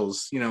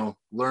fundamentals,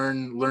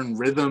 learn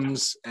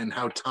rhythms and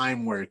how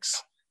time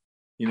works,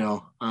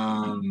 those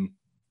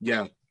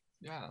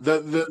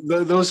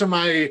are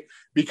my,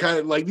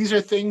 because like these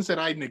are things that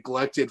I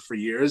neglected for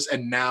years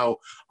and now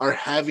are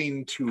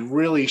having to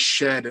really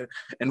shed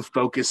and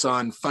focus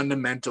on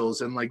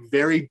fundamentals and like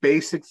very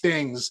basic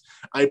things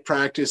I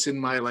practice in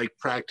my like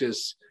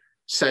practice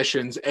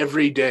sessions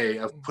every day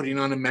of putting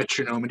on a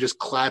metronome and just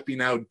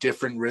clapping out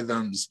different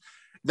rhythms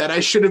that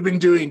I should have been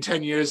doing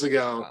 10 years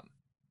ago.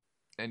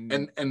 And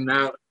now, and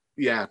now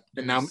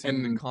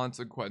the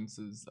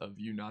consequences of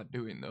you not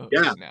doing those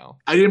now.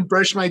 I didn't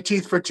brush my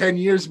teeth for 10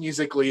 years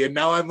musically, and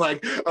now I'm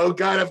like, oh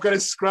God, I've got to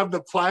scrub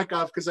the plaque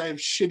off because I have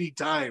shitty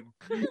time.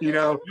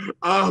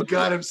 Oh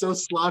God, I'm so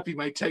sloppy.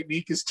 My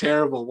technique is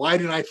terrible. Why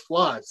didn't I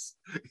floss?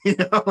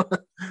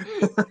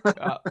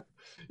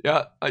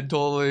 Yeah, I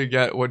totally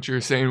get what you're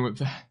saying with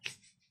that.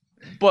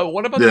 But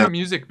what about the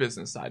music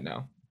business side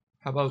now?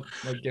 How about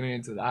like getting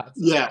into that?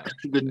 Yeah,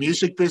 the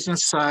music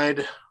business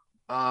side.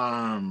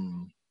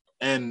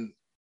 And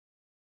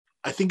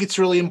I think it's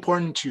really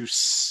important to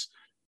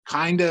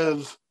kind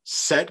of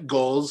set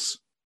goals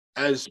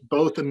as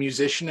both a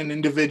musician and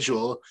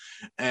individual.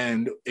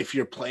 And if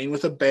you're playing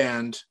with a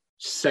band,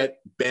 set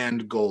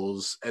band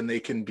goals, and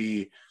they can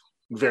be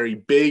very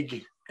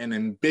big and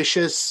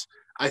ambitious.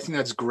 I think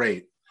that's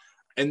great.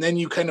 And then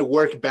you kind of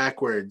work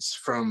backwards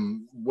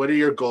from what are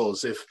your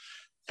goals,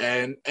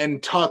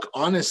 and talk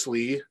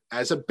honestly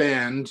as a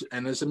band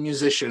and as a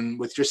musician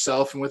with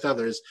yourself and with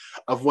others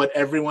of what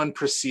everyone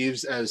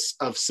perceives as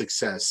of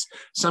success.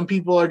 Some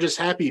people are just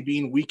happy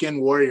being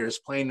weekend warriors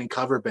playing in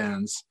cover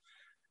bands,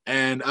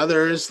 and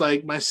others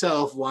like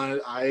myself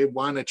want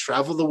to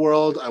travel the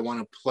world. I want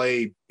to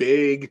play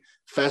big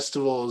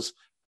festivals,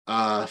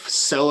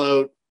 sell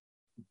out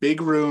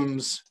big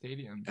rooms,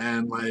 stadiums,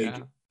 and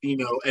like you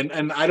know,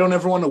 and I don't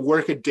ever want to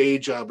work a day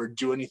job or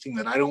do anything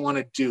that I don't want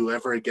to do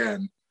ever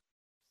again.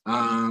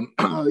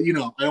 You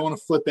know, I don't want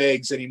to flip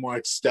eggs anymore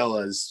at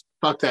Stella's.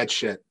 Fuck that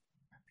shit.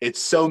 It's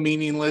so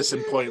meaningless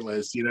and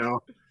pointless, you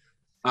know.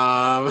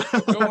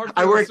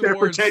 I worked there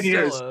for 10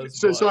 years,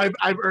 so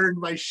I've earned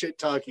my shit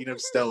talking of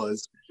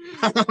Stella's.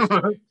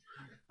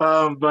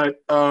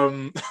 But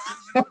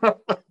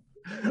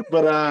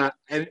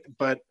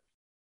but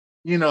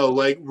you know,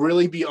 like,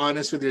 really be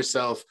honest with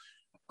yourself,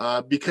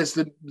 because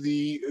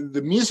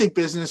the music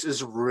business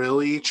is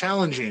really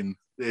challenging.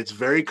 It's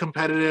very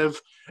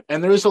competitive,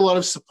 and there is a lot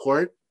of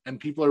support, and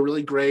people are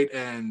really great.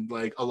 And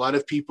like, a lot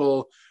of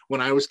people,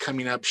 when I was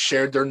coming up,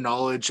 shared their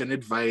knowledge and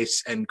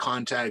advice and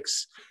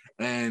contacts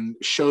and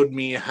showed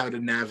me how to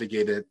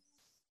navigate it.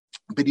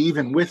 But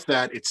even with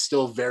that, it's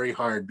still very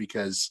hard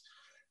because,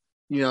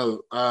 you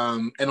know,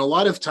 and a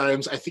lot of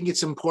times I think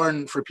it's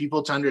important for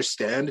people to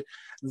understand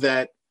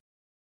that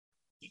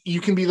you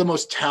can be the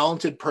most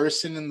talented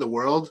person in the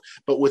world,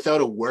 but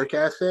without a work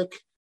ethic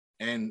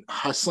and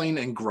hustling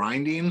and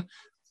grinding,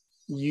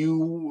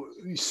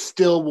 you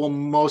still will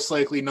most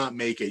likely not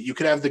make it. You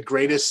could have the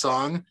greatest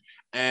song,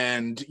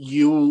 and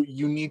you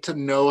need to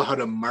know how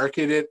to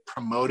market it,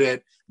 promote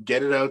it,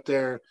 get it out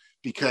there,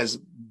 because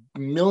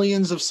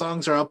millions of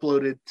songs are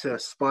uploaded to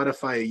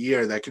Spotify a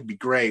year that could be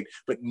great,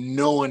 but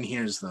no one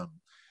hears them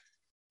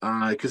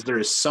because there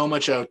is so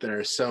much out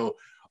there. So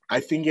I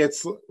think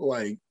it's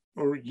like,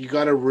 or you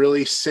got to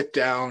really sit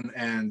down,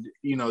 and,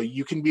 you know,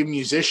 you can be a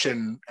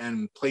musician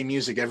and play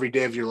music every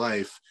day of your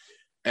life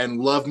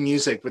and love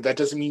music, but that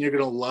doesn't mean you're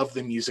going to love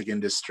the music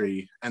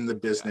industry and the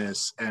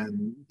business.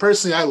 And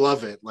personally, I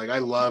love it. Like, I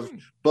love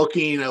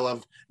booking, I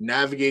love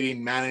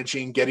navigating,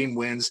 managing, getting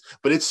wins,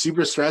 but it's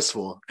super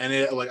stressful. And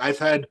it, like, I've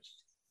had,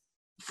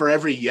 for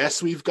every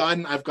yes we've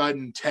gotten, I've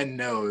gotten 10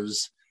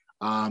 no's.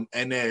 And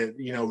it,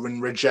 you know,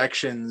 when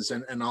rejections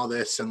and all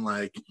this, and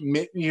like,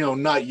 you know,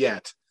 not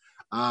yet.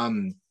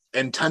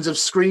 And tons of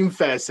scream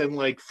fests, and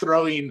like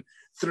throwing,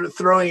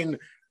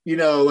 you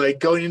know, like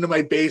going into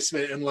my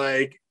basement and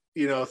like,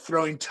 you know,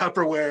 throwing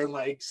Tupperware and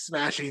like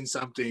smashing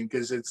something,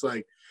 because it's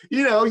like,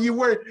 you know, you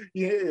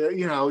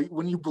know,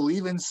 when you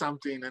believe in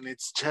something and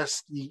it's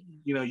just,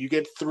 you know, you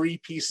get 3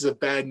 pieces of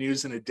bad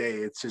news in a day,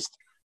 it's just,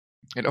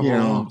 it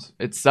overwhelms.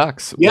 It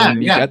sucks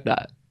when you get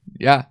that.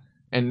 Yeah.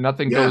 And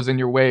nothing goes in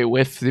your way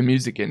with the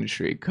music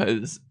industry,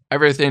 because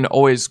everything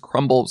always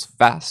crumbles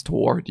fast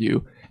toward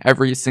you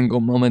every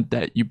single moment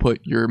that you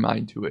put your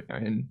mind to it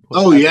and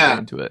put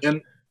into it.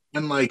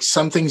 And like,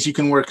 some things you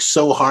can work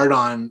so hard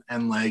on,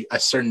 and like a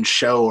certain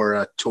show or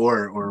a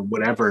tour or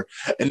whatever,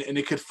 and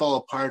it could fall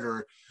apart,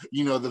 or,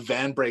 you know, the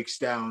van breaks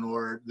down,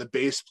 or the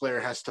bass player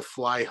has to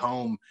fly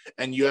home,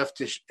 and you have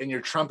to, and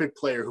your trumpet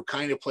player, who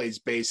kind of plays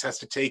bass, has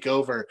to take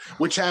over,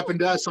 which happened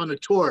to us on a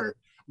tour.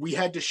 We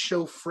had to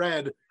show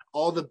Fred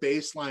all the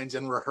bass lines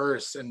and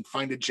rehearse and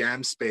find a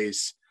jam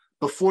space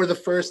before the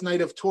first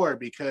night of tour,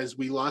 because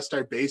we lost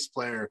our bass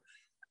player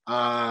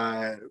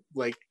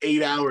like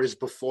 8 hours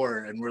before,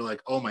 and we're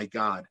like, oh my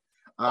God.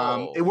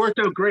 It worked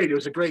out great. It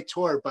was a great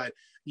tour, but,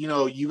 you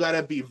know, you got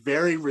to be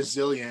very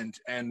resilient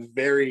and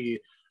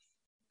very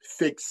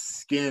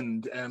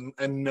thick-skinned,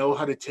 and know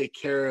how to take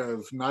care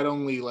of not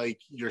only like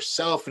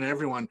yourself and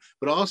everyone,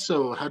 but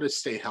also how to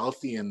stay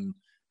healthy, and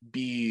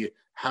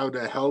how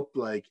to help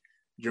like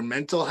your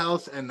mental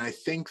health. And I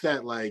think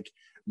that like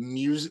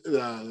music,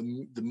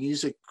 the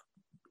music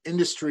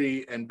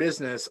industry and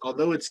business,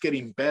 although it's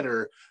getting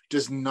better,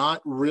 does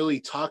not really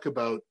talk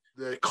about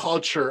the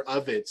culture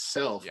of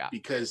itself,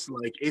 because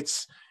like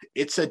it's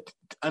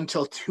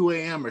until 2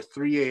 a.m. or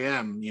 3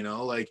 a.m., you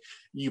know, like,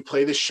 you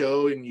play the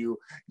show and you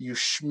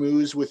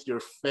schmooze with your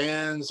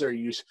fans, or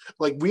you,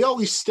 like, we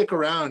always stick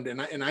around,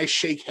 and I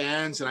shake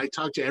hands, and I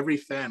talk to every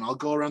fan. I'll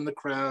go around the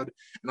crowd,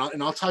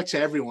 and I'll talk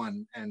to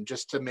everyone, and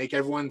just to make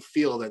everyone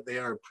feel that they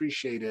are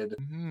appreciated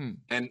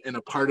and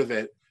a part of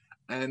it.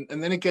 And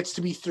then it gets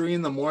to be 3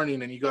 a.m,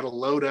 and you got to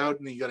load out,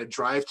 and you got to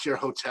drive to your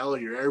hotel or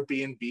your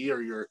Airbnb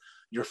or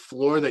your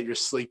floor that you're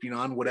sleeping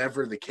on,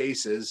 whatever the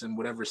case is, and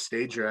whatever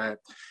stage you're at.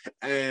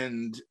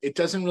 And it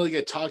doesn't really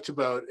get talked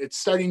about. It's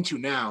starting to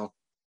now,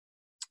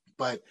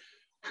 but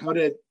how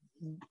to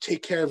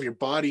take care of your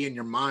body and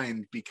your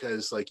mind,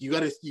 because like, you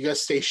gotta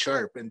stay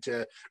sharp and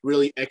to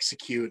really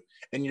execute.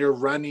 And you're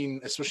running,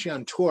 especially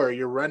on tour,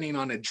 you're running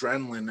on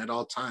adrenaline at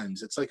all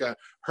times. It's like a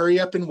hurry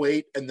up and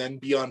wait and then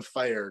be on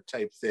fire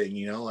type thing,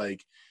 you know,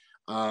 like,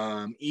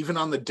 even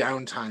on the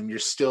downtime, you're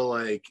still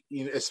like,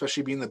 you know,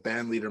 especially being the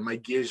band leader, my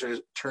gears are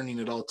turning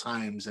at all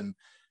times, and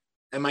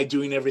am I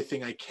doing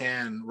everything I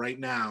can right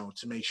now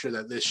to make sure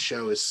that this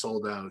show is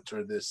sold out,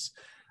 or this,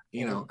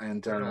 you know,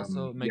 and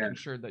also making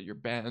sure that your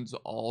band's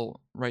all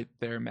right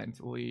there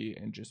mentally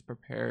and just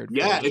prepared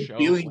for and the show.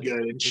 Feeling like,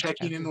 good, and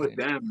checking in with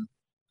them,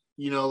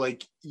 you know,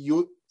 like,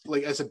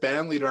 like, as a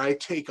band leader, I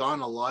take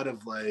on a lot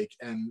of like,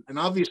 and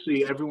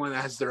obviously everyone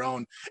has their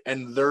own,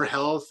 and their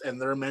health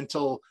and their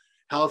mental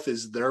health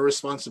is their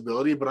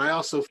responsibility, but I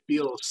also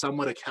feel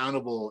somewhat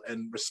accountable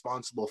and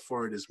responsible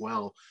for it as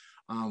well,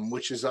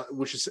 which is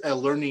a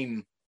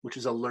learning which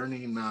is a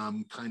learning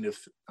kind of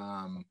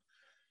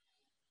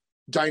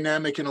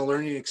dynamic and a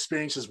learning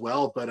experience as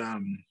well. But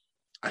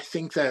I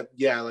think that,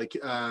 yeah, like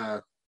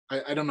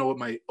I don't know what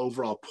my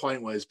overall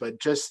point was, but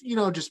just,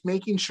 just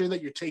making sure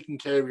that you're taking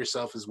care of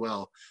yourself as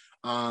well.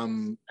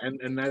 And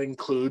that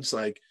includes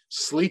like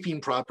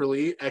sleeping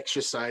properly,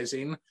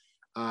 exercising,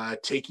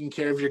 taking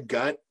care of your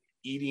gut,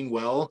 eating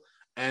well.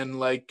 And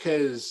like,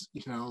 cause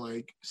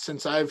like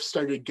since I've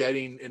started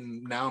getting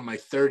now in my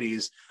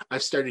 30s,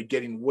 I've started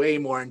getting way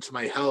more into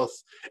my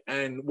health.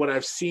 And what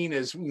I've seen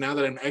is now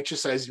that I'm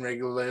exercising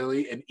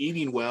regularly and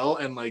eating well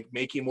and like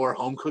making more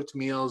home cooked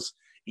meals,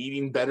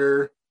 eating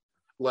better,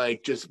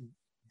 like just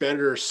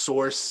better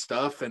source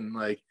stuff, and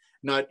like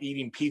not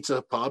eating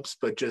pizza pops,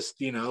 but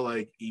just,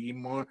 like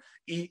eating more,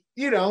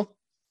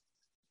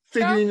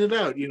 figuring it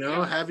out,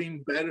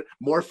 having better,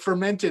 more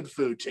fermented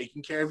food,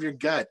 taking care of your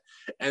gut.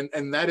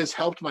 And that has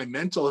helped my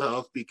mental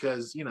health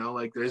because,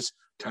 like there's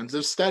tons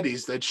of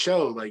studies that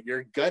show like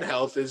your gut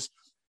health is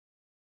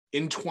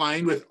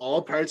entwined with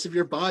all parts of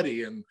your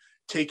body, and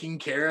taking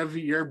care of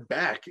your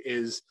back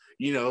is,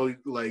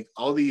 like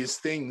all these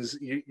things.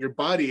 Your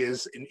body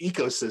is an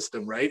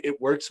ecosystem, right? It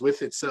works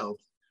with itself.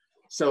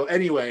 So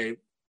anyway,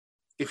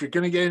 if you're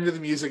going to get into the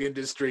music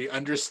industry,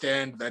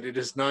 understand that it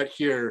is not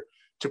here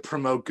to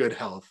promote good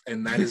health,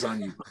 and that is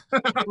on you.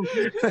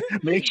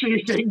 Make sure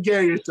you're taking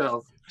care of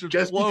yourself.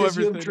 Just because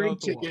you have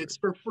drink tickets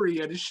for free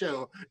at a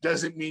show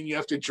doesn't mean you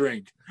have to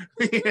drink.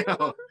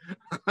 I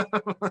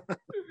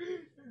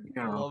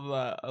love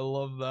that. I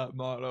love that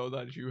motto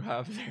that you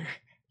have there.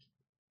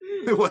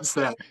 What's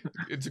that?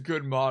 It's a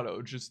good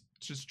motto. Just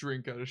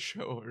drink at a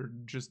show, or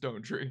just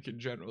don't drink in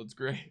general. It's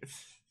great.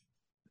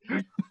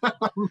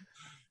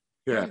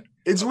 Yeah,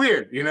 it's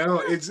weird,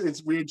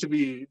 it's weird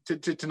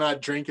to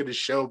not drink at a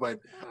show, but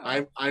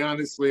I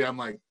honestly, I'm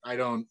like,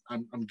 I'm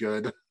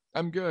good.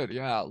 I'm good.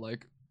 Yeah,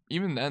 like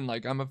even then,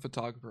 like I'm a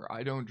photographer.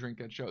 I don't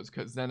drink at shows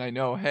because then I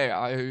know, hey,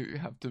 I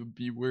have to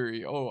be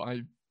wary. Oh,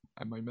 I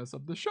might mess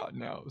up the shot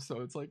now.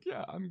 So it's like,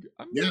 yeah, I'm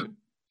good.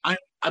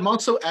 I'm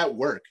also at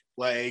work.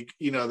 Like,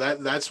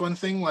 that's one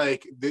thing.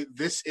 Like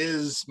this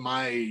is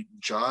my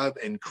job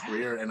and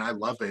career, and I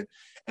love it.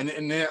 And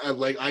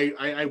like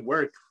I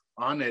work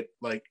on it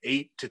like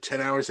 8 to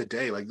 10 hours a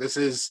day. Like this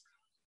is,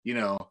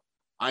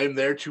 I'm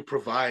there to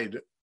provide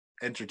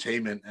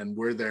entertainment, and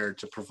we're there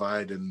to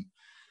provide, and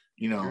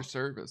your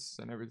service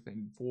and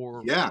everything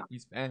for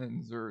these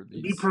bands or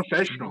these be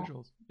professional.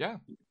 Individuals. Yeah,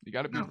 you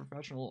got to be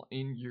professional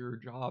in your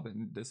job,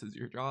 and this is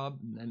your job.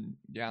 And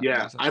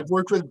then I've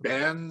worked with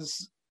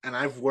bands,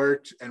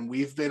 and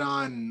we've been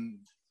on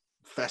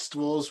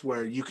festivals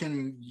where you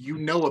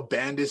a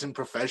band isn't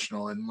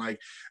professional,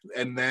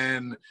 and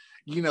then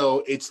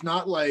it's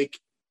not like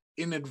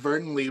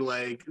inadvertently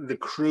like the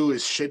crew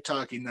is shit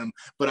talking them,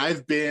 but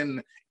I've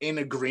been in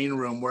a green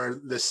room where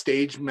the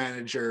stage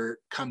manager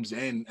comes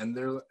in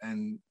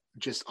and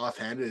just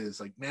offhanded is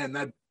like, man,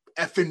 that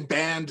effing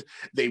band,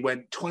 they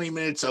went 20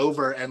 minutes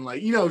over, and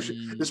like,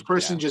 this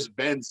person just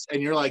vents,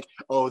 and you're like,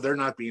 oh, they're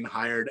not being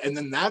hired. And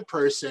then that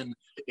person,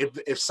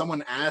 if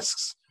someone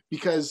asks,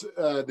 because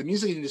the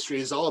music industry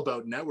is all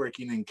about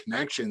networking and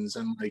connections,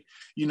 and like,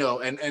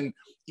 and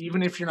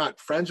even if you're not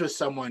friends with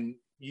someone,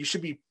 you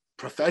should be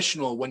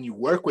professional when you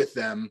work with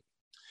them,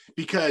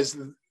 because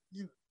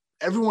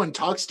everyone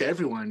talks to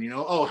everyone.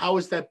 Oh, how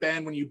was that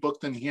band when you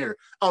booked them here?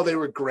 Oh, they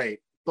were great.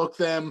 Book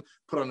them,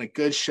 put on a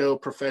good show,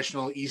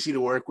 professional, easy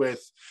to work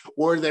with.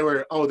 Or they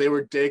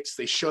were dicks,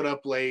 they showed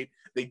up late,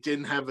 they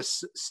didn't have a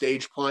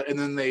stage plot, and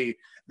then they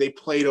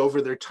played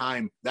over their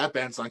time. That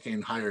band's not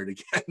getting hired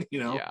again.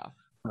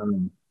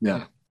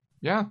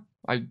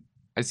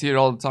 I see it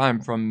all the time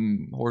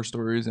from horror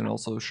stories and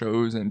also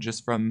shows, and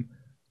just from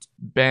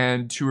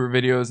band tour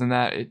videos, and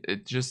that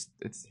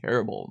it's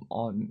terrible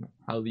on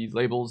how these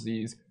labels,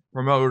 these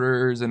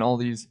promoters, and all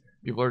these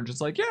people are just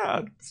like,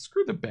 yeah,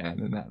 screw the band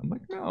and that. I'm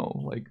like,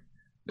 no, like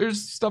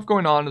there's stuff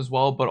going on as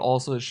well, but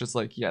also it's just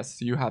like,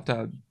 yes, you have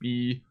to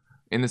be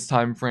in this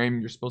time frame,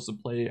 you're supposed to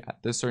play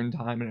at this certain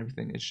time and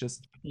everything. It's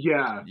just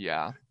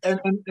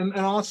and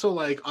also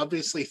like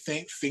obviously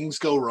things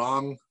go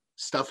wrong,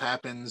 stuff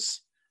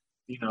happens,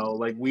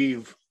 like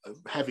we've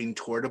having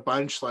toured a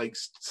bunch, like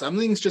some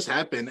things just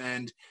happen,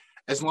 and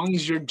as long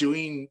as you're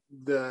doing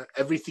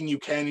everything you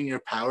can in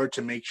your power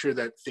to make sure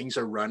that things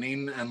are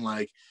running, and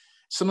like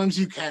sometimes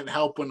you can't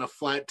help when a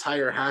flat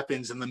tire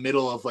happens in the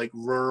middle of like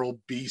rural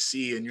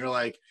BC, and you're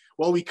like,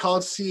 well, we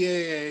called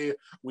CAA,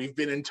 we've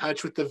been in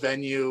touch with the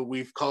venue,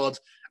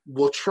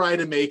 we'll try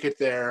to make it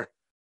there,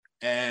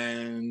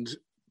 and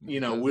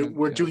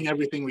we're doing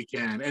everything we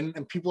can,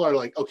 and people are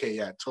like, okay,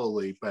 yeah,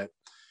 totally, but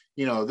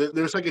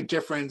there's like a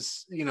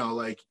difference,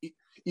 like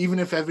even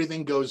if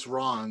everything goes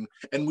wrong,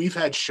 and we've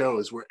had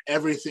shows where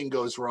everything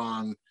goes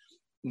wrong,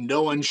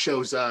 no one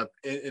shows up,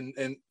 and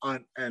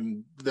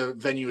the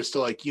venue is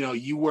still like,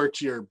 you worked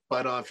your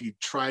butt off, you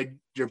tried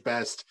your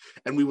best,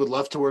 and we would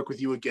love to work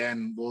with you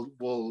again.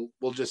 We'll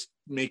just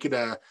make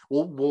it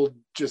we'll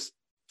just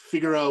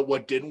figure out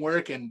what didn't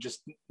work and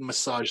just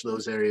massage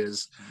those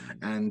areas,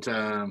 and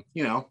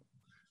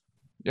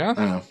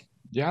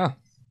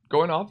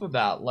going off of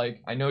that,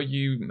 like I know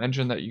you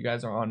mentioned that you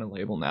guys are on a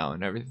label now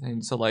and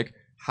everything. So like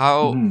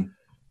how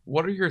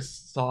what are your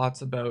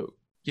thoughts about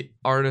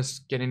artists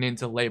getting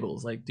into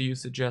labels? Like do you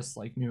suggest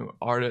like new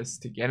artists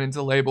to get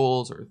into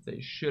labels, or if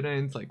they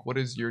shouldn't? Like what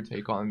is your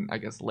take on, I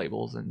guess,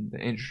 labels in the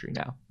industry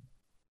now?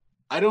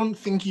 I don't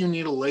think you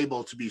need a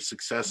label to be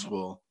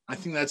successful. I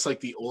think that's like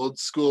the old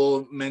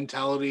school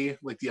mentality,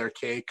 like the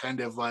archaic kind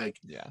of like,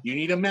 you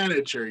need a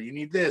manager, you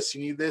need this,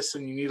 and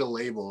you need a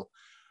label.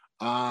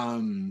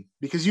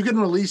 Because you can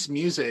release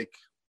music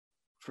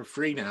for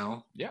free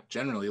now.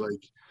 Generally,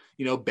 like,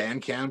 you know,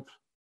 Bandcamp.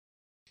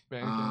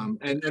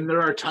 And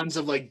there are tons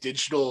of like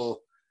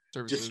digital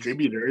services,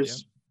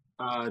 distributors.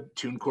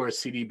 TuneCore,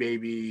 CD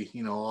Baby,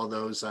 you know, all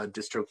those,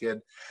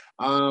 DistroKid.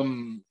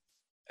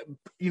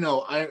 You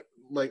know, I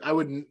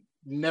would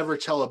never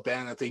tell a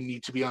band that they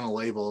need to be on a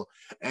label.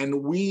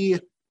 And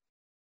we're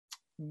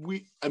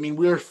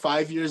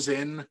 5 years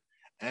in,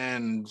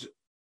 and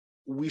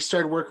we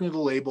started working with a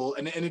label,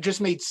 and it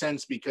just made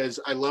sense because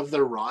I love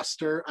their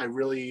roster.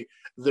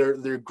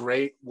 They're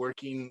great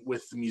working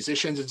with the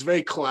musicians. It's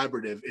very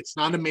collaborative. It's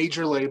not a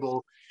major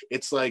label.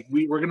 It's like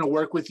we're gonna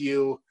work with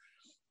you,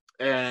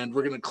 and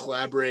we're gonna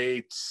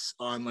collaborate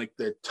on like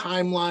the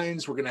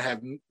timelines. We're gonna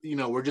have, you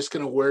know, we're just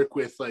gonna work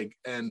with like,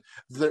 and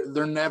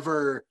they're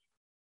never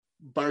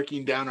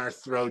barking down our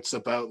throats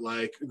about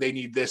like they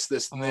need this,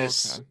 and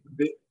this.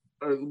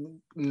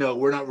 No,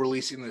 we're not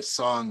releasing this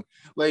song.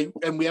 Like,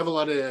 and we have a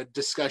lot of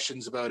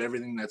discussions about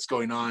everything that's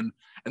going on,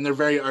 and they're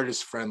very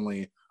artist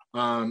friendly.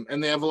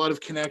 And they have a lot of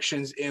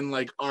connections in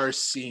like our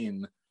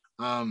scene.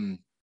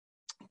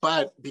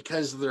 But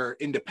because they're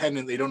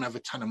independent, they don't have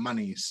a ton of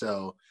money.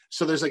 So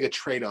there's like a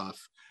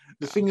trade-off.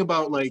 The thing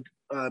about like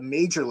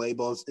major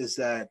labels is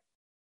that,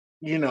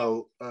 you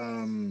know,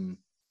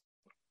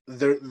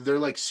 they're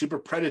like super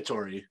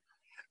predatory.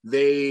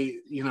 They,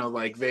 you know,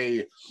 like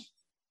they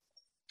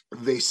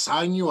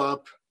sign you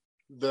up.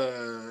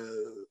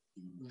 The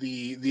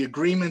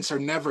agreements are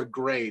never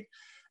great,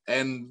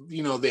 and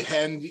you know, they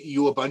hand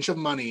you a bunch of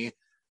money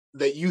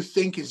that you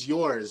think is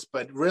yours,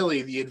 but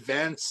really the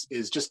advance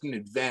is just an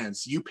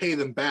advance. You pay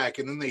them back,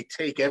 and then they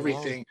take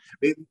everything.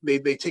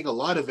 They take a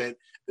lot of it,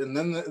 and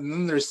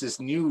then there's this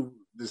new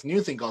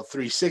thing called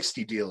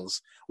 360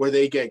 deals, where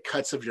they get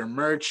cuts of your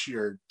merch,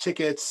 your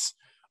tickets,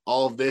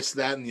 all of this,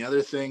 that, and the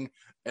other thing.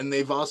 And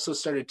they've also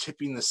started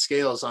tipping the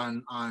scales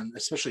on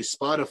especially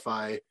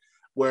Spotify,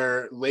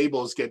 where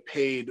labels get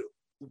paid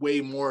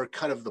way more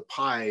cut of the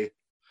pie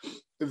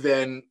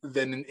than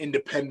an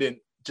independent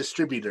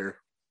distributor.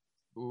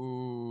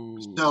 Ooh.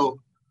 So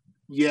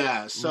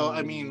yeah, so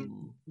I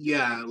mean,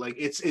 yeah, like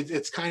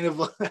it's kind of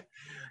like,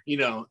 you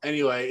know,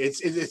 anyway,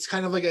 it's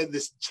kind of like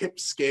this tip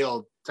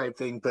scale type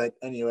thing. But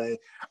anyway,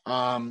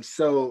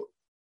 so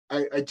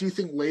I do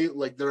think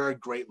like there are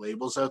great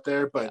labels out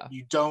there, but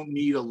you don't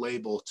need a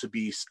label to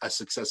be a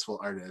successful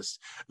artist.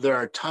 There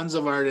are tons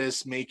of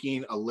artists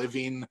making a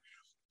living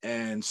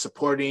and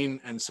supporting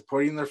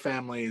their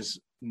families,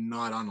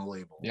 not on a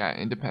label. Yeah,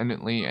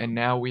 independently. And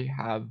now we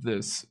have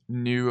this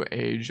new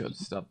age of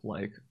stuff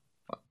like,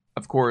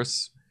 of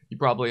course, you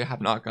probably have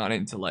not gone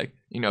into like,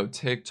 you know,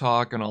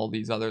 TikTok and all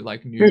these other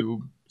like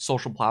new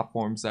social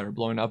platforms that are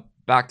blowing up.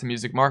 Back to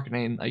music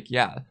marketing, like,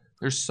 yeah,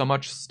 there's so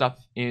much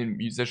stuff in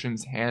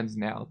musicians' hands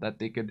now that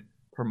they could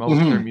promote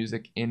their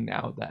music in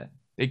now that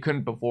they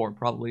couldn't before,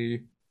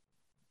 probably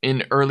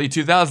in early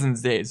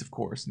 2000s days, of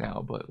course,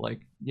 now. But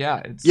like,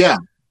 yeah,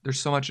 there's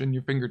so much in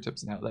your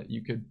fingertips now that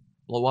you could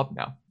blow up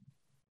now.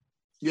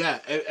 Yeah,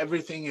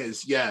 everything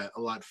is a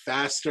lot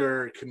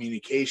faster,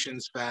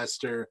 communications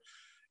faster,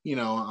 you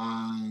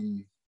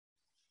know.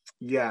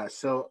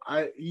 So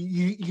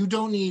you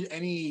don't need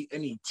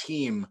any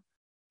team.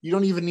 You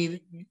don't even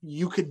need,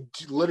 you could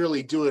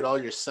literally do it all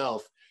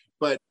yourself.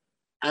 But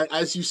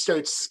as you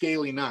start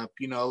scaling up,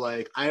 you know,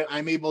 like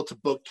I'm able to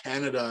book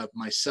Canada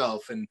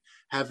myself, and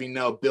having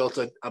now built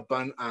a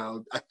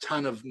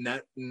ton of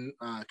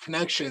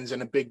connections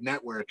and a big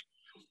network,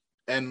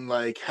 and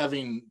like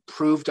having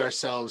proved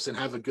ourselves and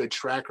have a good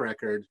track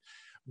record.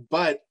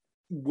 But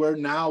we're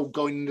now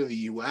going into the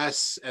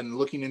US and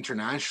looking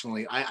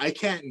internationally. I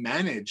can't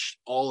manage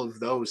all of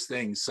those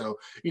things. So,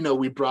 you know,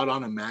 we brought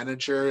on a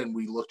manager, and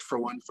we looked for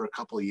one for a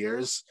couple of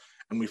years,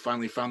 and we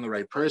finally found the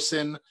right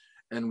person.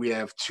 And we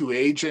have 2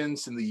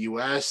 agents in the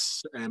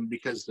US, and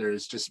because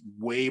there's just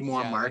way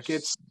more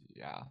markets.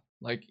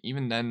 Like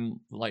even then,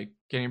 like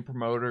getting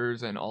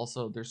promoters, and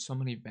also there's so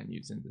many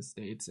venues in the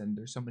States, and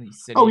there's so many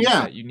cities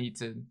that you need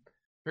to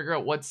figure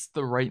out what's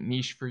the right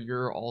niche for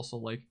your, also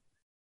like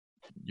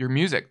your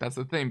music. That's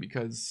the thing,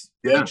 because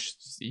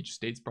each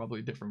state's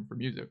probably different for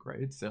music,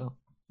 right? So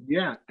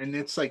and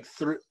it's like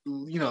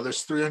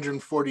there's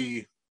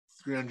 330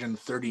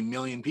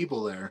 million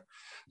people there,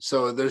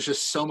 so there's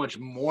just so much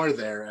more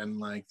there, and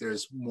like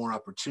there's more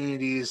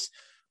opportunities,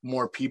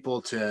 more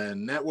people to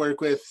network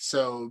with.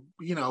 So,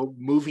 you know,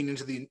 moving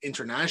into the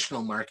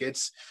international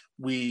markets,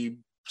 we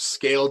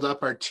scaled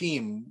up our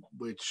team,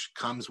 which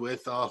comes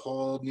with a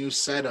whole new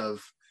set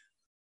of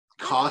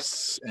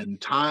costs and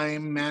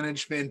time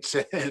management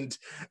and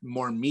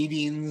more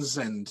meetings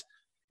and,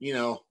 you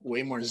know,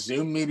 way more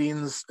Zoom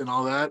meetings and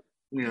all that,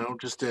 you know,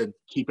 just to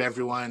keep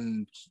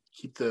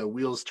the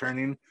wheels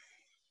turning.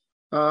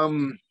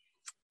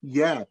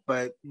 Yeah,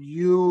 but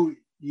you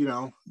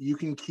know, you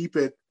can keep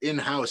it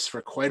in-house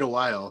for quite a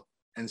while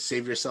and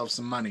save yourself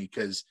some money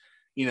because,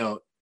 you know,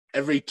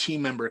 every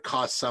team member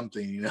costs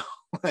something, you know,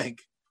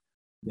 like.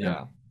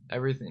 Yeah,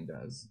 everything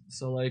does.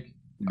 So like,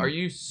 are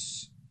you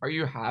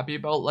happy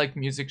about like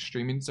music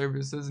streaming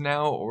services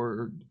now,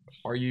 or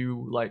are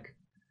you like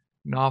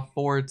not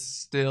for it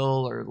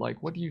still, or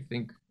like what do you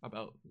think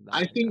about that?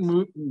 I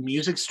think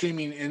music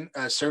streaming in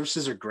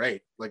services are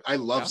great. Like I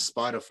love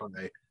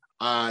Spotify.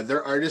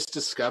 Their artist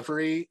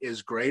discovery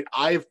is great.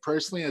 I've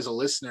personally, as a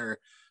listener,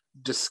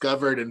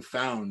 discovered and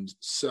found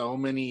so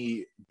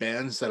many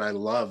bands that I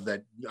love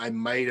that I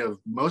might have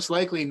most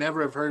likely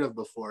never have heard of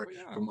before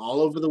from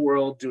all over the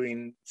world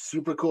doing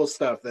super cool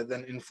stuff that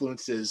then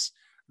influences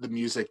the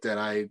music that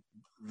I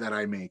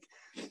make.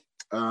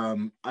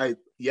 I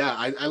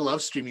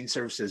love streaming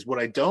services. What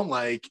I don't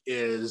like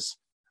is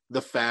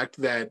the fact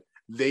that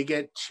they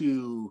get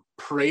to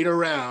parade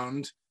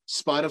around.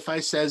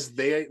 Spotify says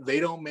they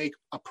don't make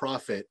a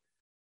profit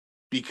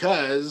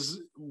because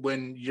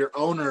when your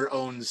owner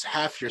owns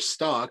half your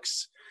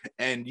stocks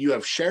and you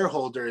have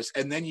shareholders,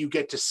 and then you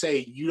get to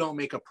say you don't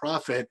make a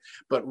profit,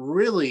 but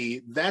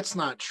really that's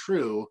not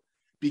true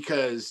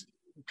because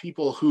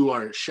people who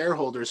are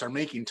shareholders are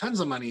making tons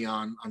of money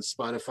on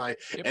Spotify.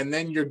 Yep. And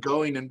then you're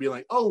going and be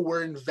like, oh,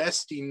 we're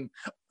investing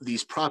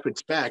these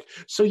profits back.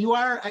 So you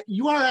are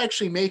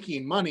actually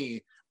making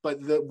money, but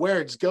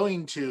where it's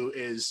going to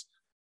is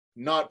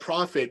not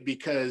profit,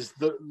 because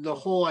the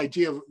whole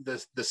idea of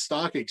the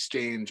stock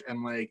exchange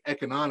and like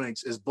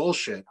economics is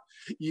bullshit.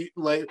 You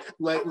like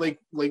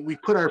we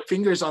put our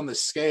fingers on the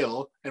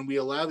scale and we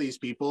allow these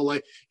people,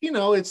 like, you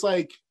know, it's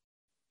like,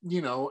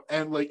 you know,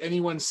 and like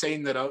anyone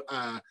saying that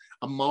a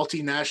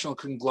multinational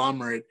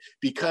conglomerate,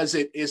 because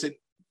it isn't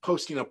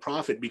posting a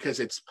profit because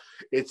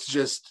it's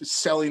just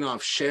selling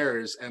off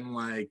shares and,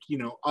 like, you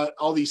know,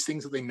 all these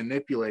things that they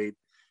manipulate.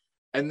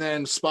 And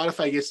then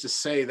Spotify gets to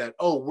say that,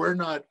 oh, we're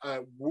not,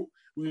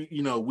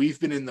 we've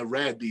been in the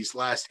red these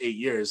last 8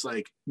 years.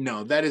 Like,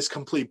 no, that is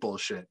complete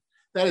bullshit.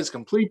 That is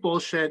complete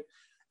bullshit.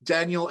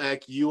 Daniel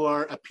Ek, you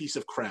are a piece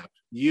of crap.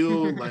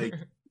 You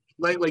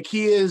like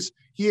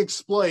he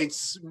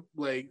exploits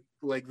like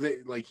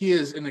he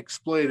is an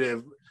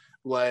exploitive,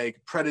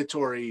 like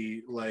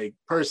predatory, like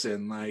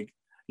person, like,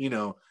 you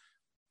know.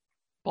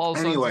 Paul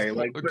anyway,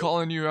 like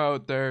calling you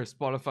out there,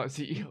 Spotify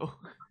CEO.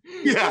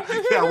 yeah,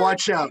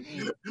 watch out.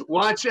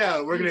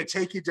 We're gonna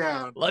take you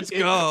down. Let's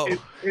go.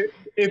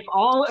 If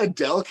all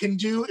Adele can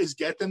do is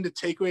get them to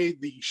take away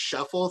the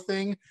shuffle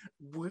thing,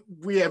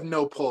 we have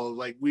no pull.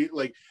 Like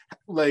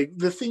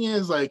the thing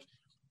is, like,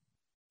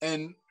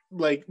 and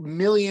like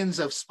millions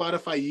of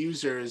Spotify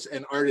users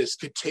and artists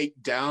could take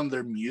down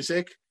their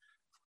music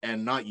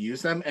and not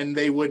use them, and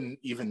they wouldn't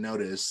even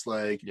notice.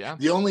 Like, yeah.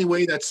 The only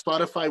way that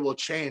Spotify will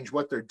change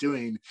what they're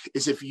doing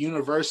is if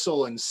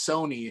Universal and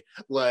Sony,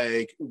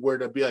 like, were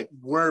to be like,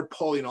 we're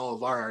pulling all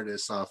of our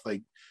artists off.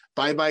 Like,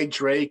 bye-bye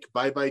Drake,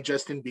 bye-bye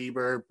Justin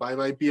Bieber,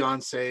 bye-bye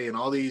Beyonce, and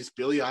all these,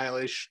 Billie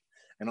Eilish,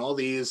 and all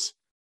these,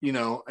 you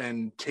know,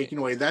 and taking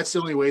away. That's the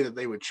only way that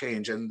they would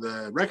change. And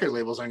the record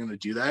labels aren't going to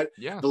do that.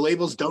 Yeah. The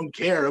labels don't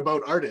care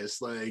about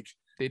artists. Like,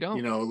 they don't.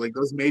 You know, like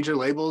those major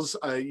labels,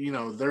 you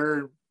know,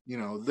 they're, you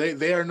know,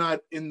 they are not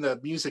in the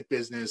music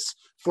business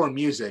for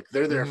music.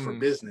 They're there for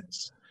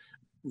business.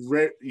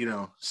 You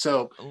know,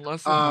 so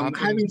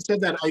having said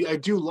that, I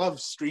do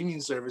love streaming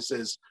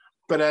services,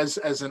 but as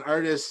an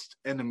artist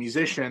and a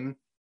musician,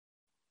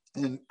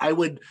 and I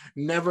would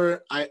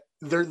never,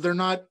 they're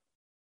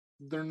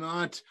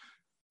not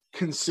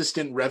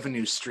consistent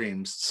revenue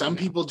streams. Some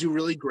people do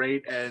really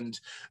great, and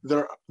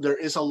there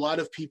is a lot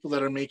of people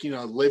that are making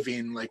a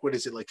living. Like, what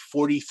is it, like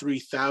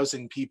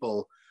 43,000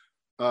 people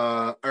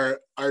are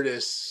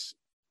artists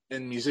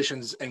and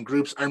musicians and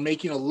groups are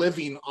making a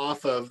living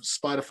off of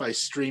Spotify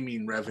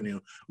streaming revenue,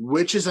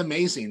 which is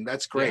amazing.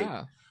 That's great.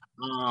 Yeah.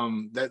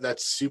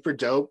 That's super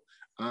dope.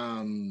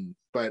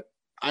 But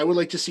I would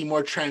like to see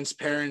more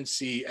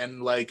transparency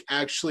and, like,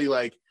 actually,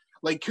 like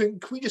can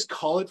we just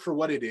call it for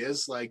what it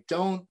is? Like,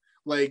 don't,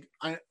 like,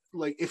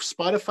 if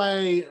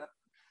Spotify,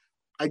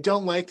 I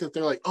don't like that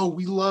they're like, oh,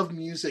 we love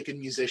music and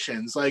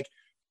musicians. Like,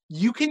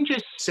 you can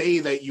just say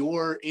that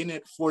you're in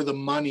it for the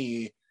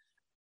money.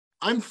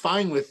 I'm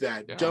fine with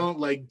that. Yeah.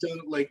 Don't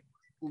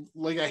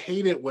I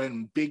hate it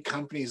when big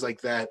companies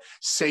like that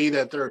say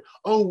that they're,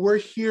 oh, we're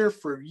here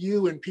for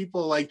you, and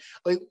people like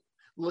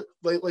when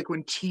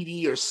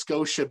TD or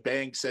Scotia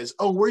Bank says,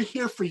 oh, we're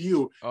here for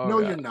you. Oh, no,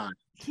 yeah. You're not.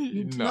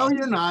 No,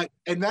 you're not.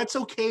 And that's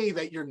okay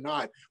that you're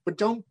not. But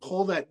don't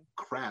pull that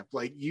crap.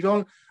 Like, you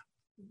don't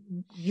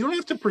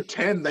have to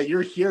pretend that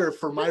you're here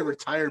for my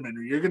retirement,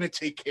 or you're going to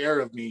take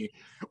care of me,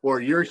 or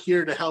you're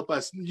here to help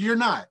us. You're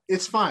not.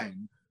 It's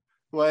fine.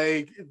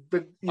 Like,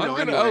 but, you know,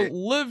 I'm going to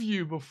outlive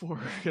you before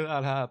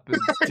that happens.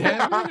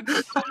 Damn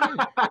it.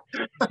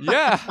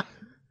 Yeah.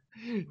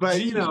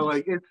 But you know,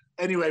 like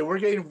anyway, we're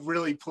getting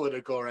really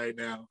political right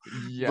now.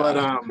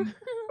 Yeah.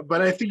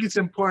 But I think it's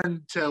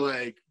important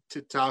to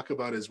talk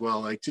about as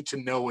well, like to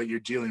know what you're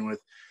dealing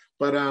with.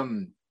 But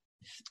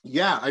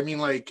yeah, I mean,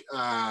 like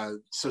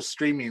so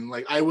streaming,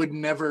 like I would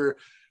never,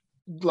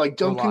 like,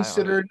 don't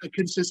consider a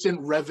consistent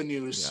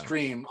revenue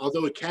stream,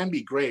 although it can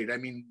be great. I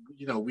mean,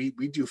 you know, we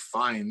do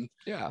fine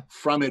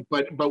from it,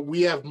 but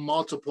we have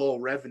multiple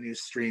revenue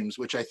streams,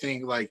 which I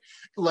think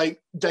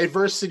like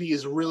diversity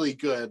is really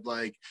good.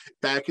 Like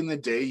back in the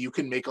day, you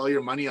can make all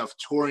your money off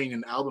touring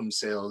and album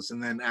sales,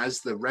 and then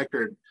as the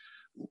record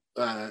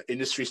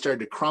industry started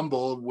to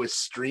crumble with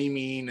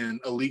streaming and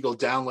illegal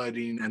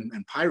downloading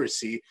and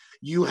piracy,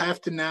 you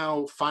have to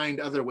now find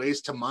other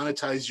ways to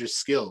monetize your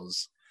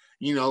skills.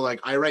 You know, like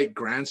I write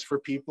grants for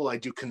people, I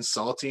do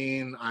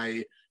consulting,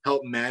 I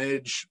help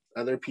manage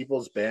other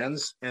people's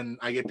bands, and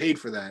I get paid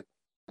for that.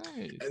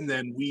 Nice. And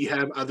then we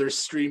have other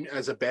stream,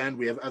 as a band,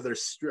 we have other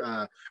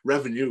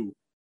revenue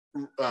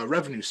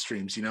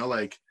streams, you know,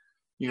 like,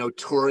 you know,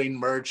 touring,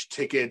 merch,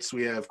 tickets,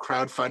 we have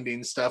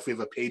crowdfunding stuff, we have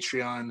a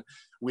Patreon,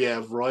 we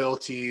have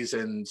royalties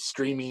and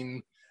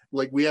streaming.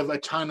 Like we have a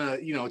ton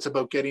of, you know, it's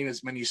about getting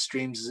as many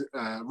streams,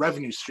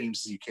 revenue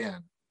streams as you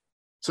can.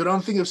 So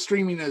don't think of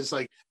streaming as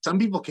like, some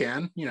people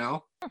can, you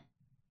know.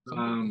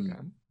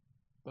 Can.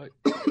 But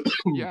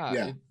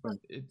yeah,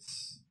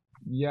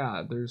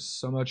 there's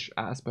so much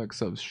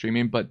aspects of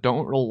streaming, but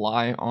don't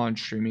rely on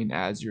streaming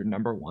as your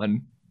number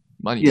one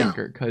money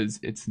maker, because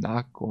it's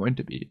not going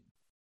to be.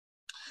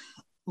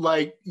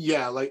 Like,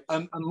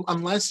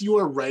 unless you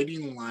are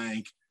writing,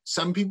 like,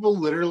 some people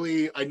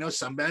literally, I know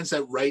some bands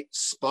that write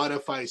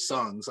Spotify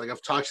songs. Like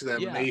I've talked to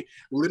them, and they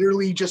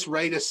literally just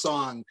write a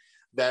song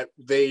that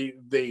they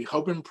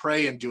hope and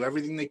pray and do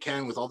everything they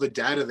can with all the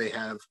data they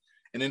have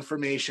and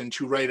information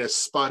to write a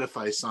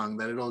Spotify song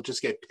that it'll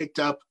just get picked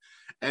up.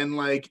 And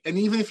like, and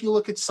even if you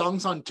look at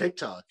songs on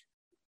TikTok,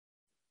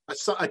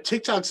 a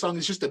TikTok song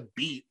is just a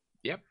beat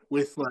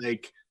with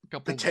like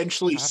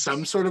potentially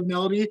some sort of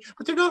melody,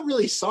 but they're not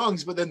really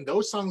songs. But then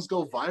those songs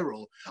go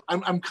viral.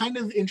 I'm kind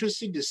of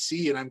interested to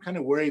see, and I'm kind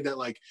of worried that,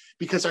 like,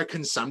 because our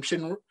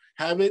consumption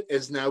habit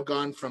has now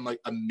gone from like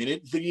a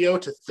minute video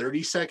to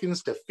 30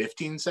 seconds to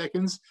 15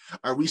 seconds.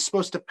 Are we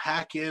supposed to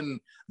pack in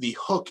the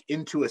hook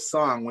into a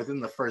song within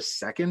the first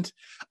second?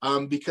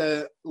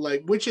 Because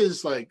like, which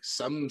is like,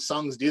 some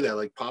songs do that,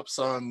 like pop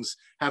songs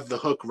have the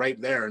hook right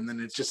there, and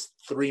then it's just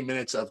 3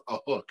 minutes of a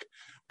hook.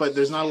 But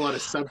there's not a lot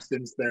of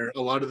substance there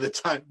a lot of the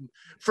time,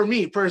 for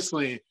me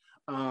personally.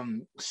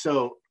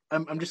 So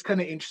I'm just kind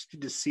of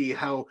interested to see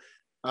how,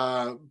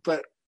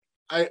 but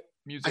I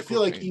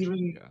feel like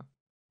even,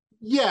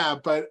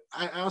 but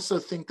I also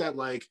think that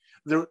like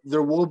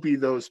there will be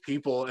those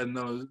people and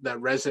those that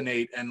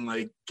resonate and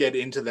like get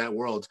into that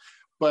world,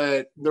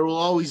 but there will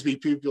always be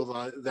people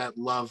that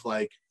love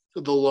like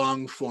the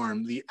long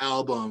form, the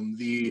album,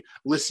 the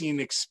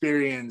listening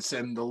experience,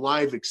 and the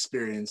live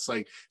experience.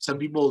 Like some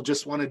people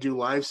just want to do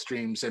live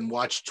streams and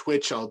watch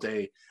Twitch all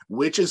day,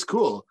 which is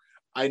cool.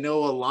 I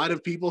know a lot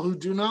of people who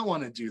do not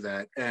want to do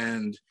that.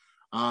 And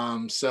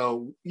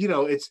so, you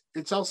know, it's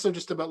also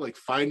just about like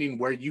finding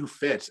where you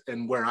fit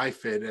and where I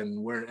fit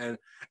and where,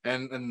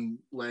 and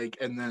like,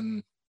 and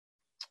then,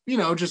 you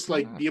know, just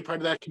like be a part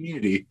of that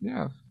community.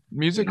 Yeah.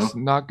 Music's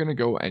not going to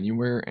go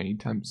anywhere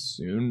anytime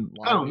soon.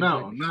 Oh,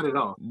 no, not at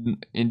all.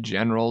 In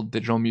general,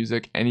 digital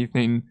music,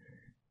 anything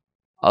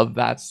of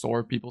that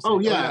sort, people say,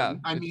 I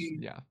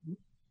mean,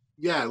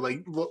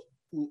 like, well,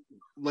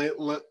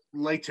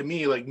 like to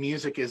me, like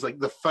music is like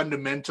the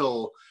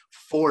fundamental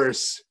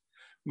force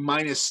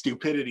minus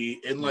stupidity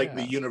in like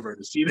the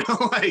universe, you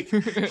know, like,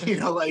 you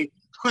know, like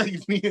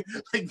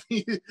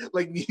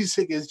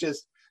music is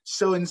just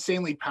so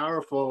insanely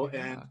powerful,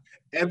 and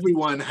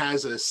everyone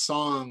has a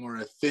song or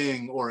a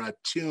thing or a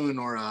tune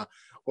or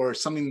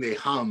something they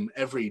hum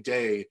every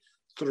day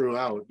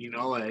throughout, you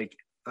know, like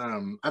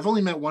I've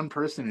only met one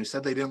person who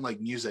said they didn't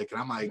like music,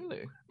 and I'm like,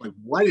 really? Like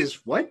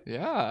what?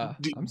 Yeah.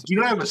 Do you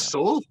not have a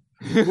soul?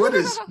 what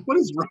is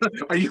wrong?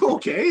 Are you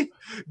okay?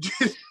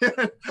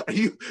 Are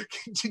you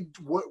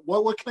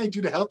what can I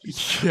do to help you?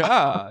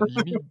 Yeah,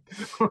 you mean,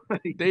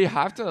 they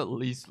have to at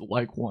least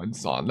like one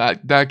song.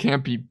 That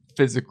can't be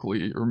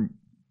physically, or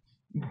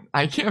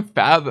I can't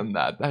fathom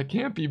that. That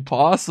can't be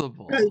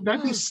possible.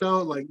 That'd be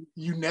so like,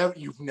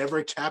 you've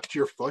never tapped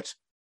your foot.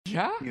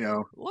 Yeah, you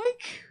know,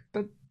 like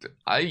that.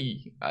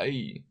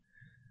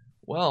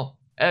 Well,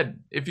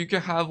 Ed, if you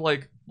could have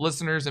like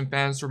listeners and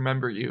fans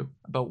remember you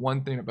about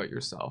one thing about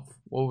yourself,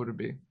 what would it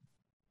be?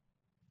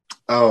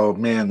 Oh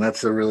man,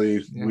 that's a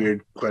really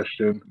weird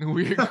question.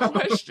 Weird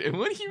question.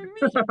 What do you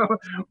mean?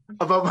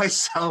 About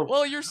myself?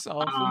 Well,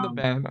 yourself and the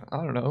band. I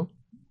don't know.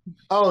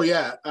 Oh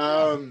yeah.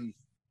 Oh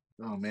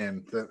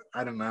man,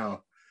 I don't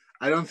know.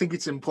 I don't think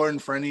it's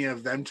important for any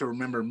of them to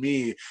remember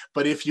me.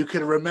 But if you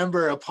could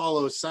remember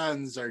Apollo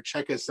Suns or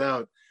check us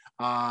out,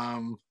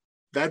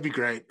 that'd be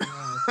great.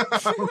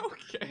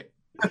 Okay.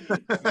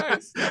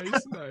 Nice.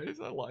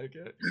 I like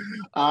it.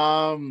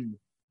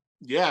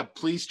 yeah,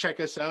 please check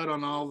us out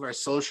on all of our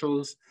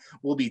socials.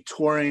 We'll be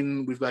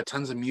touring. We've got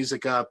tons of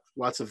music up,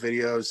 lots of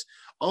videos,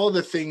 all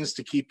the things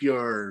to keep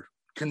your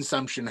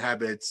consumption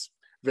habits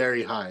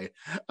very high.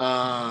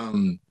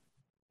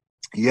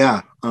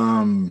 Yeah,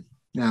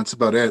 yeah, that's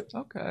about it.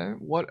 Okay.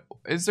 What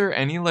is there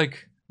any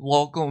like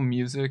local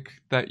music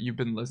that you've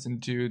been listening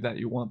to that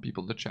you want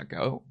people to check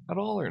out at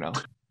all or no?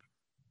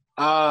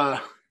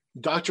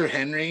 Dr.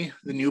 Henry,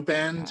 the new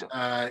band,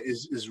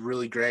 is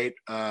really great.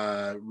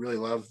 Really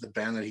love the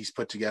band that he's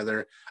put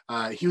together.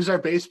 He was our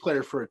bass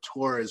player for a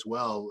tour as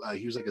well.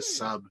 He was like a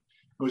sub.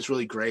 It was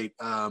really great.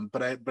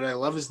 But I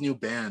love his new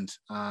band.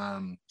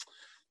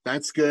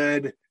 That's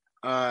good.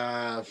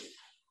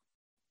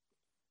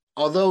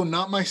 Although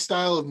not my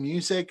style of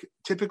music,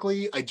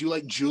 typically, I do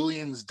like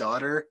Julian's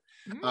Daughter.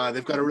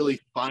 They've got a really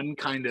fun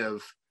kind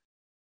of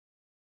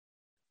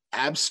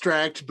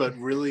abstract, but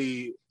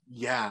really,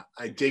 yeah,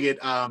 I dig it.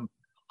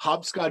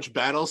 Hopscotch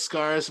Battle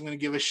Scars, I'm going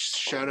to give a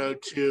shout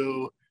out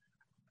to.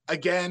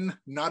 Again,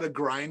 not a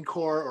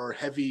grindcore or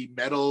heavy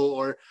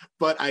metal,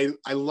 but I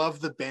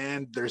love the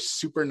band. They're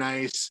super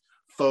nice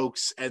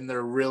folks, and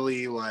they're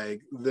really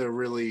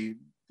really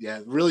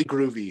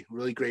groovy,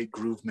 really great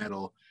groove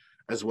metal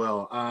as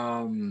well.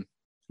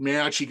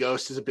 Mariachi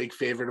Ghost is a big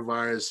favorite of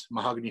ours.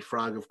 Mahogany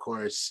Frog, of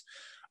course.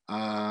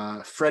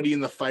 Freddie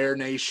and the Fire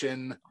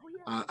Nation,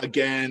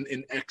 again,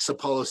 an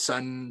ex-Apollo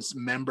Suns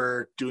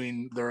member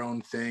doing their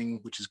own thing,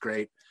 which is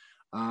great.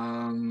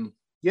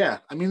 Yeah,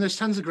 I mean, there's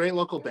tons of great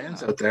local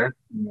bands out there.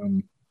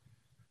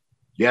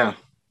 Yeah,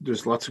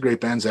 there's lots of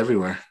great bands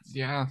everywhere.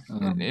 Yeah,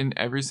 in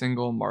every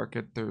single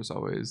market, there's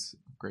always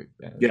great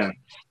bands. Yeah,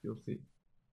 you'll see.